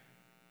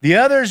 The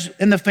others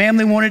in the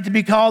family wanted it to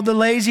be called the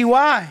Lazy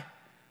Y.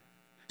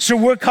 So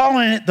we're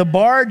calling it the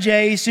Bar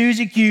J,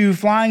 Susie Q,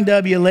 Flying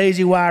W,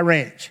 Lazy Y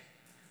Ranch.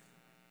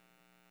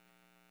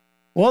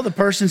 Well, the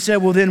person said,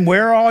 well, then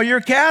where are all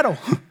your cattle?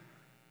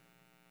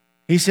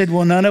 He said,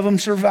 well, none of them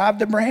survived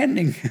the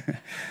branding.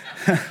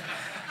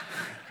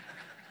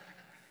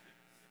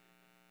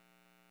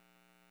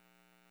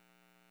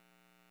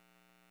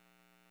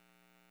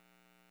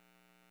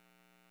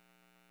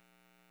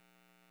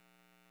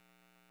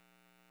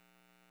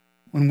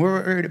 When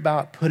we're worried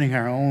about putting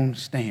our own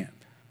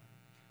stamp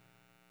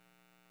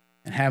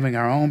and having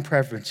our own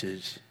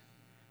preferences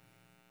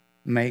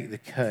make the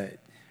cut,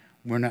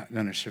 we're not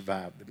going to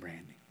survive the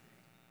branding.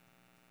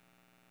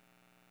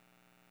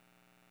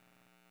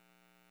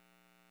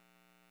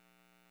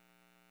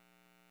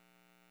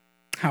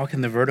 How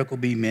can the vertical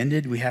be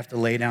mended? We have to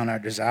lay down our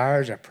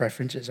desires, our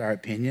preferences, our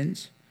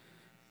opinions.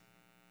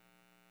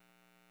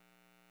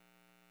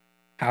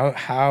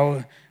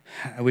 How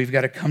we've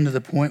got to come to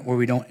the point where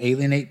we don't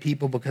alienate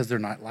people because they're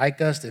not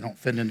like us. They don't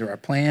fit into our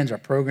plans, our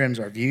programs,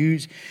 our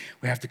views.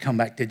 We have to come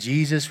back to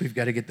Jesus. We've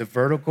got to get the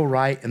vertical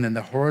right, and then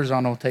the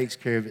horizontal takes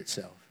care of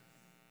itself.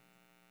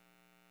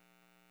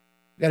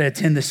 We've got to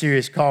attend the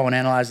serious call and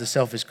analyze the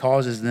selfish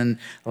causes. And then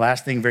the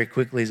last thing very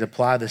quickly is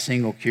apply the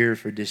single cure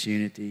for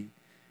disunity.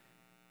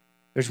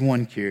 There's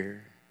one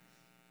cure.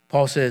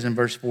 Paul says in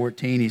verse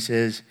 14, he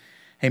says,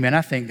 hey man,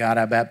 I thank God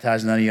I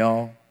baptized none of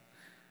y'all.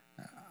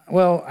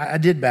 Well, I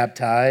did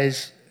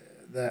baptize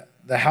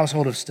the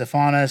household of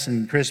Stephanus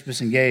and Crispus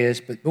and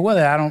Gaius, but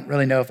whether I don't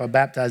really know if I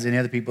baptized any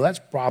other people, that's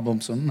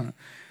problemsome.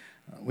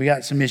 We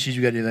got some issues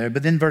we got to do there.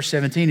 But then verse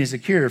 17 is the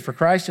cure. For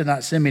Christ did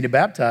not send me to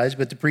baptize,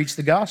 but to preach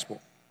the gospel.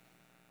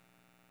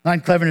 Not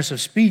in cleverness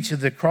of speech, that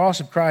the cross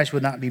of Christ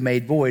would not be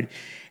made void.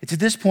 It's at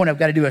this point I've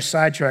got to do a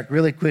sidetrack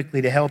really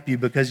quickly to help you,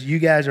 because you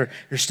guys are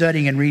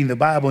studying and reading the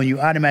Bible and you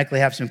automatically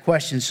have some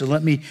questions. So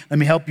let me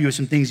help you with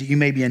some things that you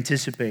may be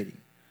anticipating.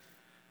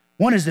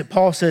 One is that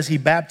Paul says he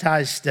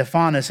baptized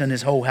Stephanus and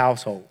his whole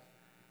household.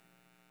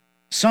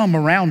 Some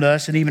around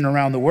us and even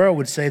around the world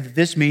would say that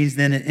this means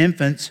then that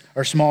infants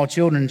or small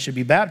children should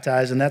be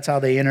baptized, and that's how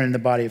they enter in the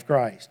body of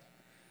Christ.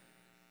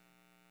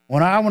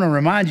 What I want to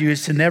remind you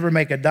is to never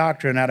make a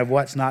doctrine out of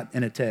what's not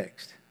in a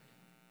text.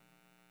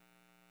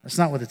 That's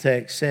not what the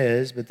text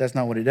says, but that's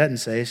not what it doesn't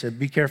say. So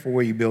be careful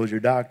where you build your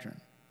doctrine.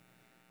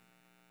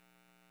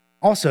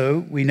 Also,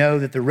 we know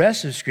that the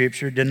rest of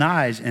Scripture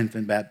denies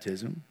infant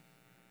baptism.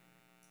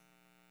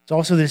 So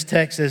also this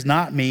text does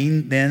not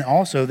mean then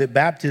also that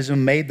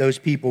baptism made those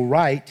people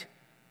right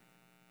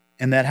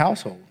in that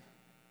household.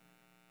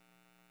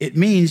 It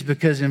means,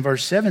 because in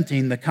verse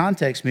 17, the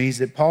context means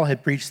that Paul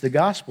had preached the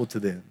gospel to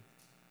them.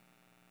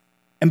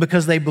 And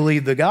because they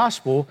believed the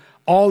gospel,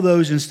 all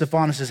those in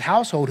Stephanus'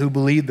 household who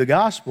believed the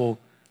gospel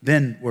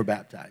then were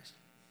baptized.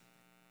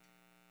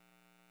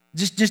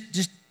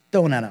 Just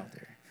throwing that out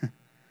there.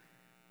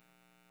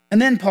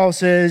 And then Paul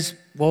says,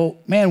 well,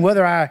 man,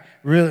 whether I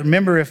really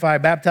remember if I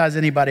baptized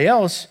anybody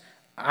else,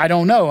 I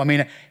don't know. I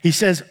mean, he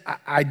says,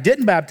 I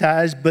didn't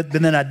baptize, but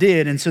then I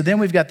did. And so then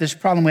we've got this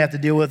problem we have to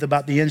deal with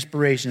about the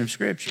inspiration of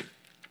Scripture.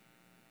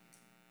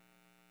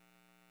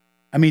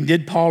 I mean,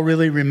 did Paul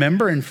really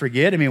remember and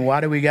forget? I mean,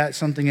 why do we got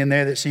something in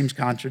there that seems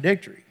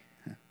contradictory?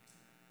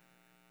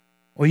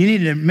 Well, you need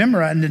to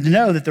remember and to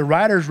know that the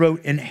writers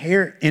wrote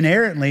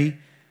inerrantly,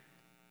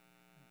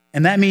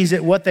 and that means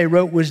that what they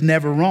wrote was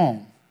never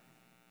wrong.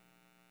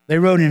 They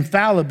wrote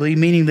infallibly,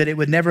 meaning that it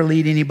would never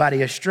lead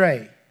anybody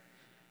astray.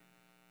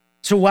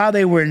 So while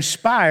they were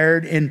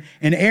inspired and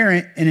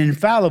inerrant and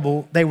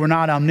infallible, they were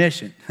not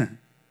omniscient.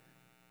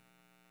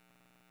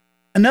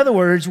 In other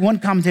words, one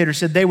commentator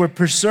said they were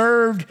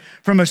preserved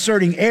from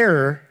asserting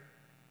error,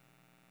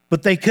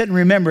 but they couldn't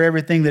remember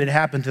everything that had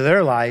happened to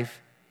their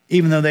life,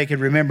 even though they could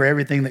remember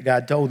everything that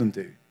God told them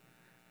to.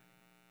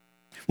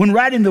 When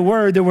writing the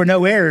word, there were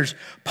no errors.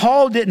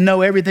 Paul didn't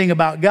know everything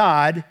about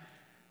God,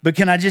 but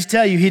can I just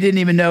tell you, he didn't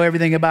even know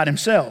everything about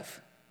himself.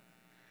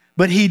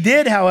 But he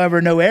did,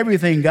 however, know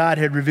everything God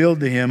had revealed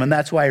to him, and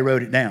that's why he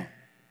wrote it down.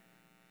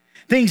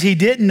 Things he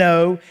didn't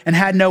know and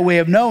had no way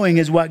of knowing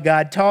is what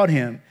God taught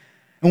him.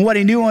 And what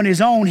he knew on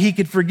his own, he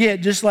could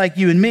forget, just like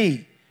you and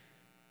me.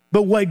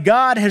 But what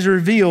God has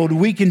revealed,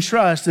 we can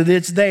trust that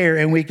it's there,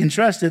 and we can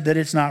trust it that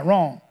it's not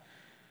wrong.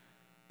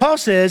 Paul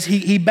says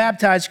he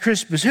baptized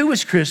Crispus. Who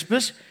was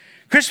Crispus?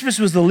 Crispus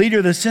was the leader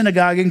of the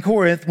synagogue in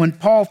Corinth when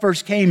Paul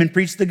first came and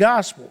preached the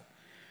gospel.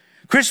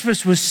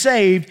 Crispus was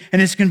saved, and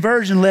his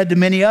conversion led to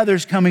many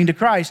others coming to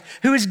Christ.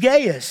 Who is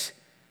Gaius?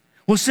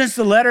 Well, since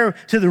the letter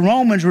to the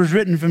Romans was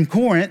written from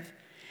Corinth,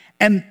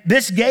 and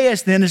this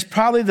Gaius then is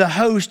probably the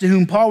host to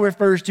whom Paul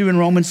refers to in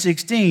Romans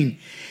 16.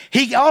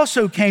 He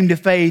also came to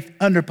faith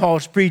under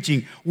Paul's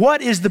preaching.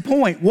 What is the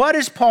point? What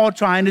is Paul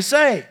trying to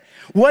say?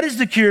 What is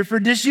the cure for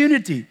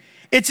disunity?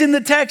 It's in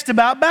the text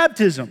about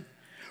baptism.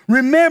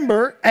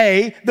 Remember,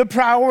 the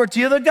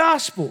priority of the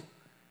gospel.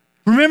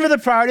 Remember the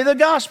priority of the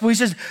gospel. He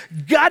says,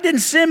 God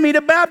didn't send me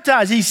to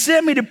baptize. He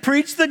sent me to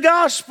preach the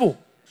gospel.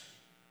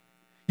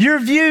 Your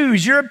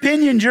views, your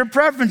opinions, your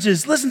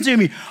preferences. Listen to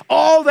me.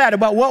 All that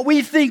about what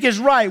we think is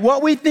right,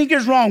 what we think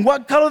is wrong,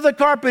 what color the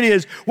carpet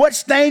is, what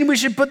stain we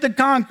should put the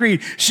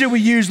concrete. Should we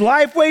use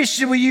Lifeway?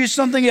 Should we use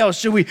something else?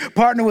 Should we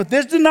partner with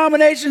this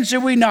denomination?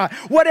 Should we not?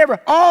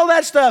 Whatever. All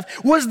that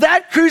stuff. Was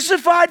that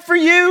crucified for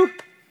you?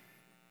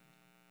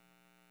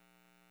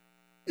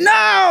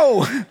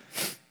 No.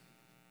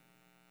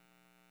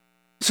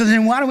 So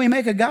then why do we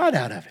make a God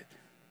out of it?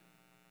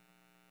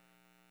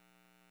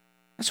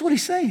 That's what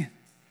he's saying.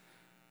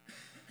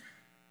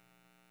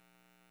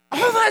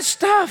 All that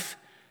stuff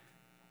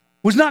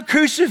was not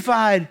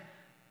crucified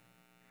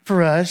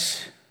for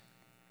us.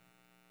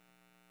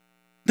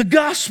 The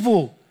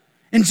gospel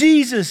and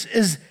Jesus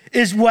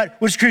is what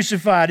was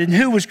crucified and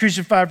who was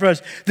crucified for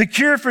us. The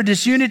cure for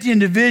disunity and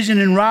division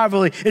and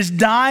rivalry is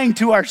dying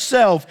to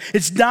ourselves.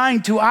 It's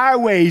dying to our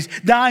ways,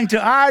 dying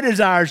to our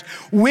desires.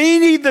 We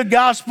need the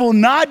gospel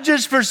not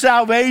just for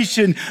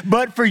salvation,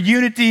 but for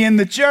unity in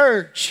the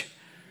church.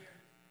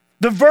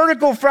 The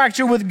vertical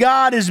fracture with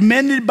God is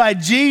mended by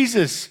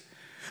Jesus.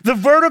 The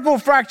vertical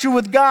fracture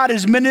with God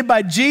is mended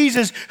by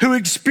Jesus, who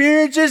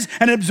experiences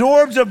and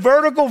absorbs a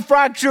vertical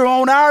fracture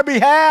on our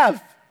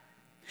behalf.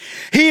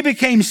 He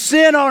became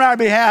sin on our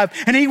behalf,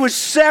 and he was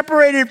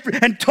separated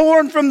and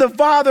torn from the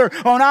Father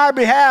on our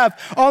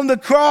behalf. On the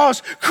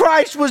cross,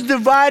 Christ was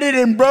divided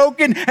and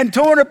broken and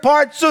torn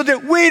apart so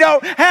that we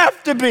don't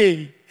have to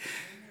be.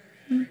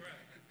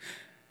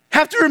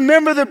 Have to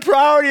remember the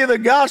priority of the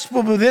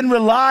gospel, but then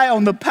rely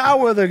on the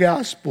power of the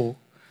gospel.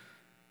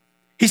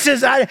 He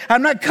says,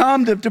 I'm not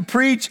come to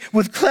preach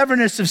with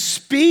cleverness of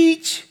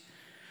speech,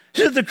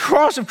 so that the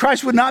cross of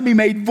Christ would not be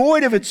made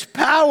void of its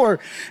power.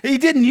 He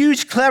didn't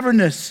use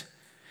cleverness.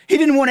 He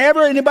didn't want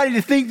anybody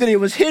to think that it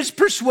was his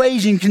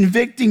persuasion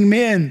convicting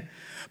men.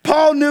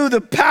 Paul knew the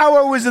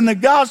power was in the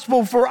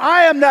gospel, for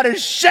I am not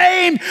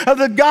ashamed of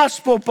the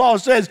gospel, Paul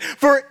says,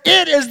 for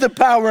it is the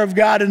power of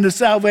God unto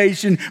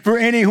salvation for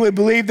any who would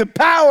believe. The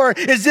power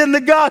is in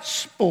the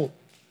gospel.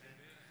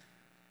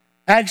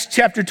 Acts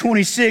chapter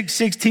 26,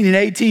 16 and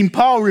 18,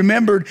 Paul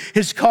remembered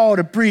his call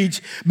to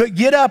preach. But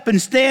get up and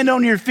stand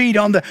on your feet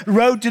on the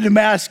road to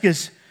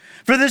Damascus.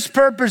 For this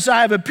purpose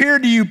I have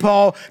appeared to you,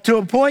 Paul, to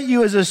appoint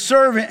you as a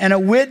servant and a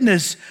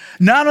witness,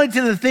 not only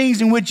to the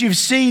things in which you've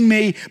seen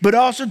me, but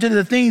also to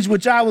the things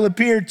which I will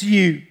appear to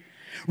you,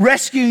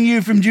 rescuing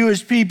you from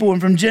Jewish people and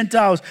from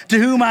Gentiles to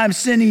whom I am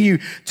sending you,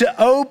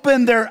 to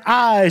open their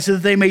eyes so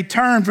that they may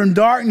turn from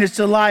darkness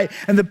to light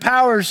and the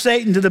power of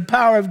Satan to the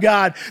power of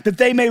God, that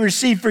they may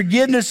receive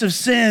forgiveness of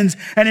sins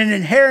and an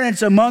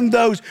inheritance among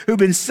those who've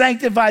been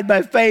sanctified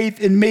by faith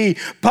in me.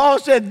 Paul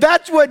said,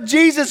 that's what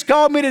Jesus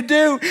called me to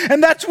do,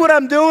 and that's what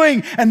I'm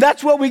doing, and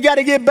that's what we got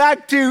to get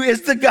back to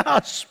is the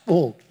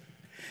gospel.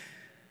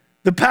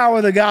 The power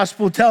of the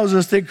gospel tells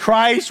us that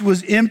Christ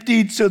was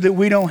emptied so that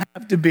we don't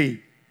have to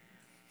be.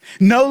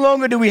 No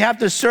longer do we have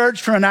to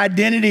search for an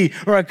identity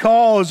or a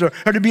cause or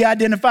to be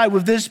identified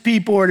with this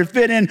people or to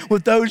fit in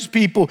with those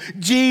people.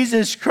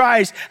 Jesus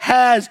Christ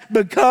has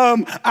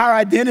become our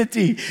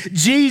identity.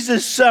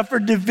 Jesus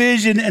suffered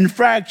division and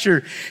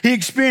fracture. He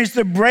experienced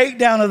the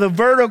breakdown of the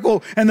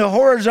vertical and the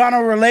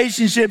horizontal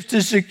relationships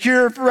to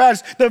secure for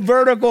us the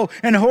vertical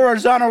and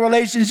horizontal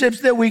relationships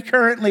that we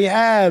currently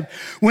have.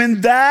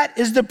 When that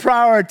is the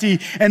priority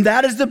and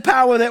that is the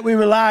power that we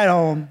rely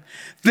on,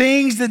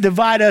 things that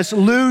divide us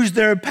lose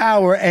their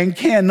power and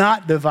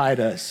cannot divide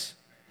us.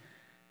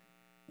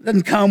 It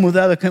doesn't come with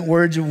eloquent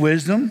words of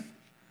wisdom.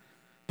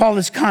 Paul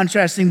is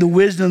contrasting the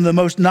wisdom of the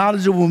most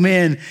knowledgeable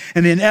men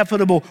and the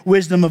ineffable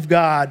wisdom of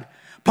God.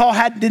 Paul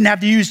didn't have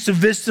to use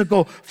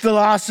sophistical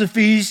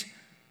philosophies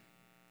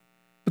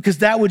because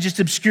that would just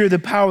obscure the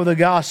power of the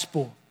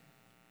gospel.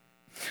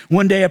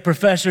 One day, a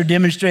professor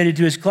demonstrated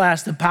to his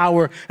class the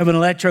power of an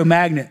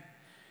electromagnet.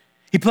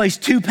 He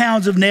placed 2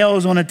 pounds of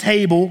nails on a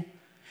table,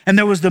 and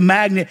there was the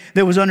magnet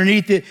that was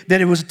underneath it,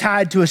 that it was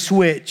tied to a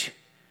switch.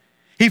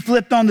 He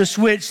flipped on the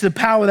switch, the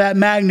power of that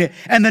magnet,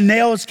 and the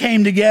nails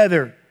came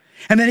together.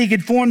 And then he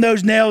could form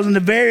those nails into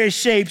various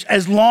shapes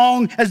as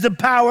long as the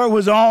power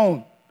was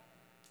on.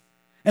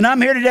 And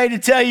I'm here today to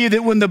tell you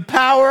that when the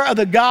power of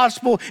the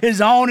gospel is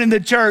on in the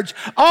church,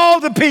 all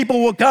the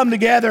people will come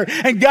together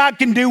and God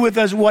can do with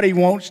us what he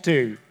wants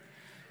to.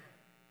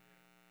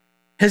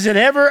 Has it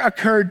ever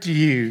occurred to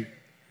you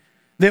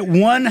that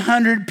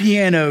 100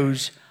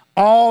 pianos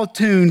all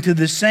tuned to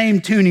the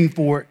same tuning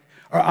fork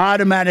are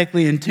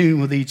automatically in tune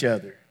with each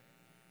other?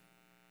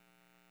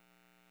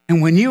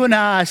 And when you and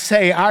I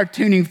say our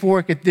tuning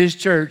fork at this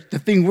church, the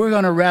thing we're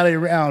going to rally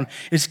around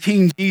is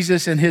King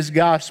Jesus and his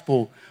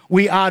gospel,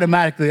 we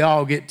automatically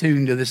all get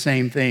tuned to the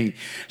same thing.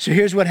 So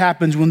here's what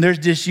happens when there's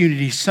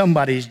disunity.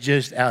 Somebody's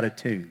just out of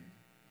tune.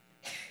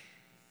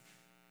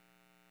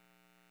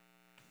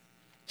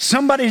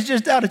 Somebody's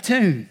just out of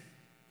tune.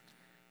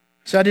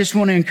 So I just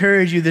want to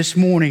encourage you this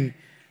morning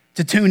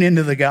to tune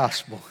into the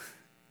gospel.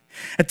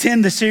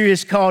 Attend the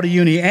serious call to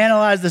unity.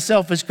 Analyze the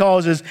selfish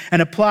causes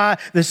and apply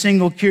the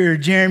single cure.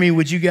 Jeremy,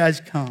 would you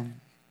guys come?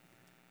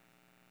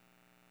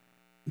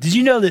 Did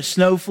you know that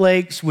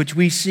snowflakes, which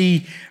we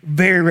see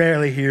very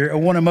rarely here, are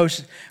one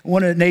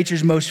of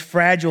nature's most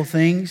fragile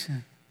things?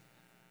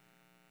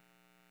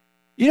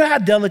 You know how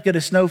delicate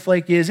a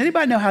snowflake is?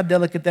 Anybody know how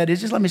delicate that is?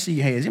 Just let me see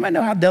your hands. Anybody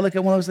know how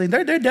delicate one of those things?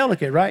 They're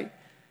delicate, right?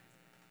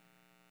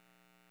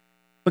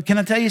 But can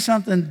I tell you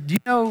something? Do you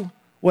know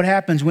what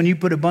happens when you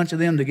put a bunch of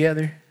them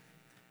together?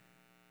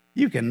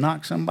 You can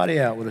knock somebody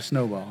out with a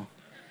snowball.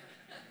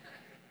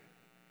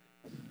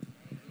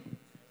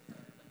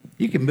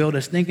 You can build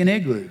a stinking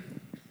igloo.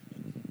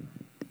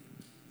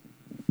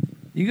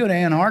 You go to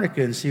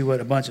Antarctica and see what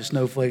a bunch of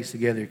snowflakes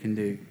together can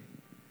do.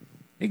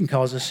 It can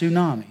cause a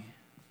tsunami.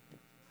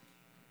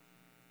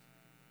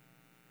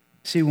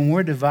 See, when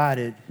we're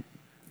divided,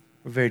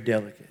 we're very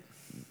delicate.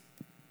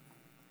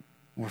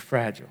 We're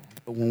fragile.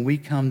 But when we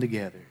come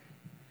together,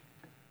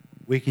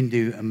 we can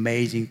do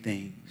amazing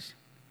things.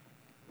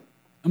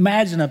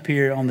 Imagine up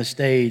here on the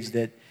stage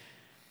that,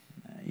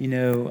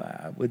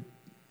 I would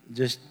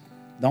just,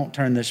 don't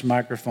turn this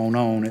microphone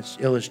on. It's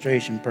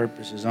illustration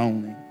purposes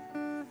only.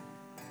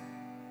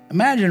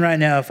 Imagine right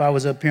now if I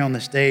was up here on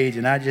the stage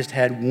and I just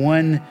had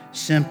one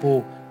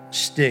simple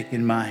stick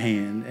in my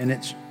hand, and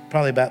it's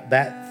probably about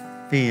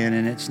that thin,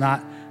 and it's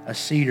not a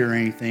cedar or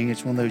anything.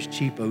 It's one of those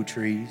cheapo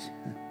trees.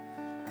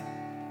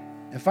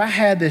 If I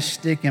had this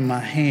stick in my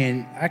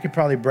hand, I could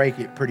probably break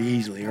it pretty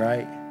easily,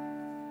 right?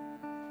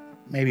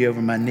 Maybe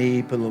over my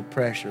knee, put a little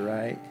pressure,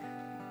 right?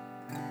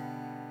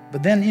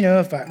 But then,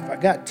 if I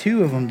got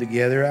two of them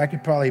together, I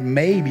could probably,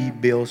 maybe,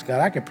 Bill Scott,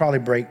 I could probably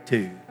break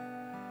two.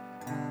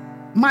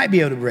 Might be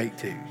able to break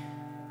two.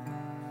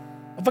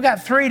 If I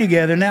got three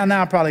together,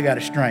 now I probably got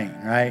a strain,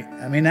 right?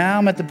 Now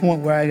I'm at the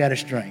point where I got a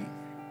strain.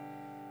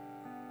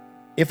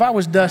 If I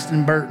was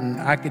Dustin Burton,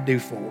 I could do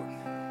four.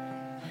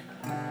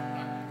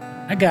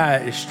 That guy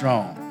is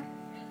strong.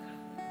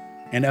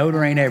 And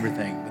odor ain't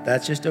everything, but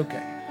that's just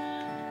okay.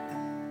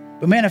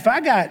 But man, if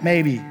I got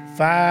maybe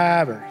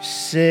 5 or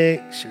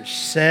 6 or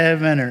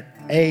 7 or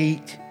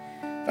 8,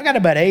 if I got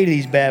about 8 of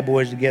these bad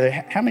boys together,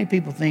 how many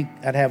people think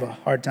I'd have a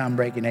hard time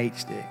breaking 8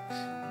 sticks?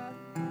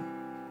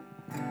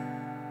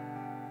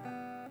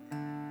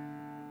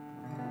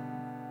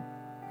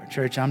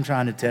 Church, I'm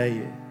trying to tell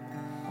you,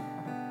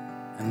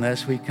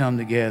 unless we come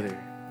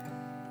together,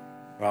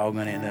 we're all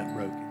going to end up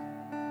broken.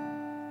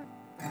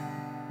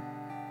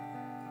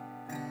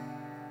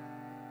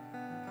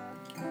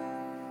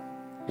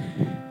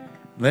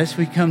 Unless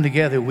we come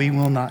together, we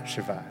will not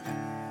survive.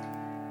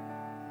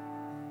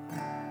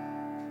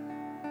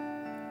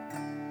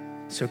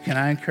 So can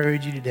I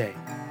encourage you today?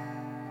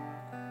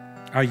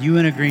 Are you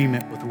in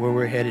agreement with where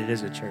we're headed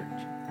as a church?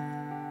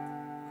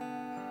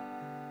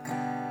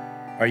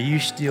 Are you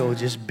still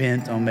just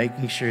bent on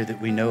making sure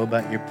that we know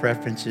about your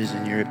preferences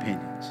and your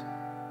opinions?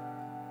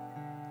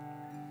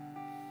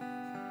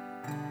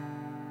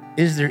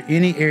 Is there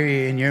any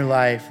area in your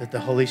life that the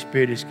Holy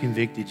Spirit has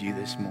convicted you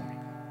this morning?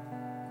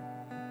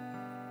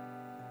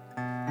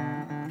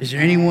 Is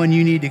there anyone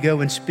you need to go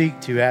and speak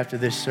to after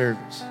this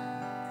service?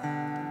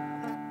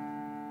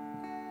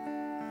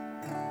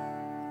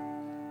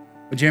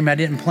 Well, Jeremy, I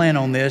didn't plan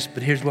on this,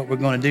 but here's what we're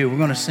going to do. We're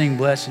going to sing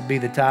Blessed Be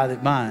the Tie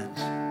That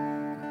Binds.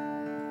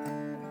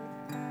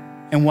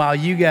 And while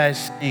you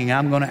guys sing,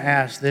 I'm going to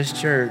ask this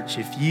church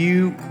if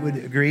you would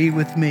agree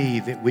with me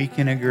that we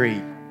can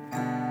agree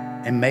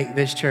and make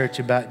this church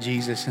about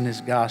Jesus and his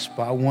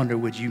gospel. I wonder,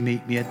 would you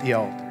meet me at the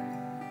altar?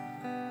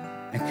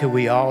 And could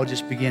we all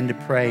just begin to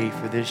pray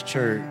for this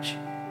church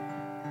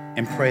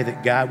and pray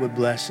that God would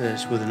bless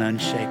us with an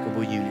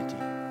unshakable unity?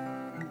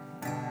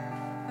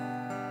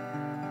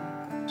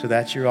 So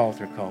that's your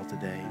altar call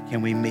today.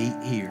 Can we meet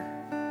here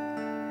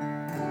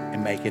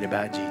and make it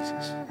about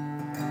Jesus?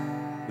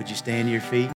 Would you stand to your feet?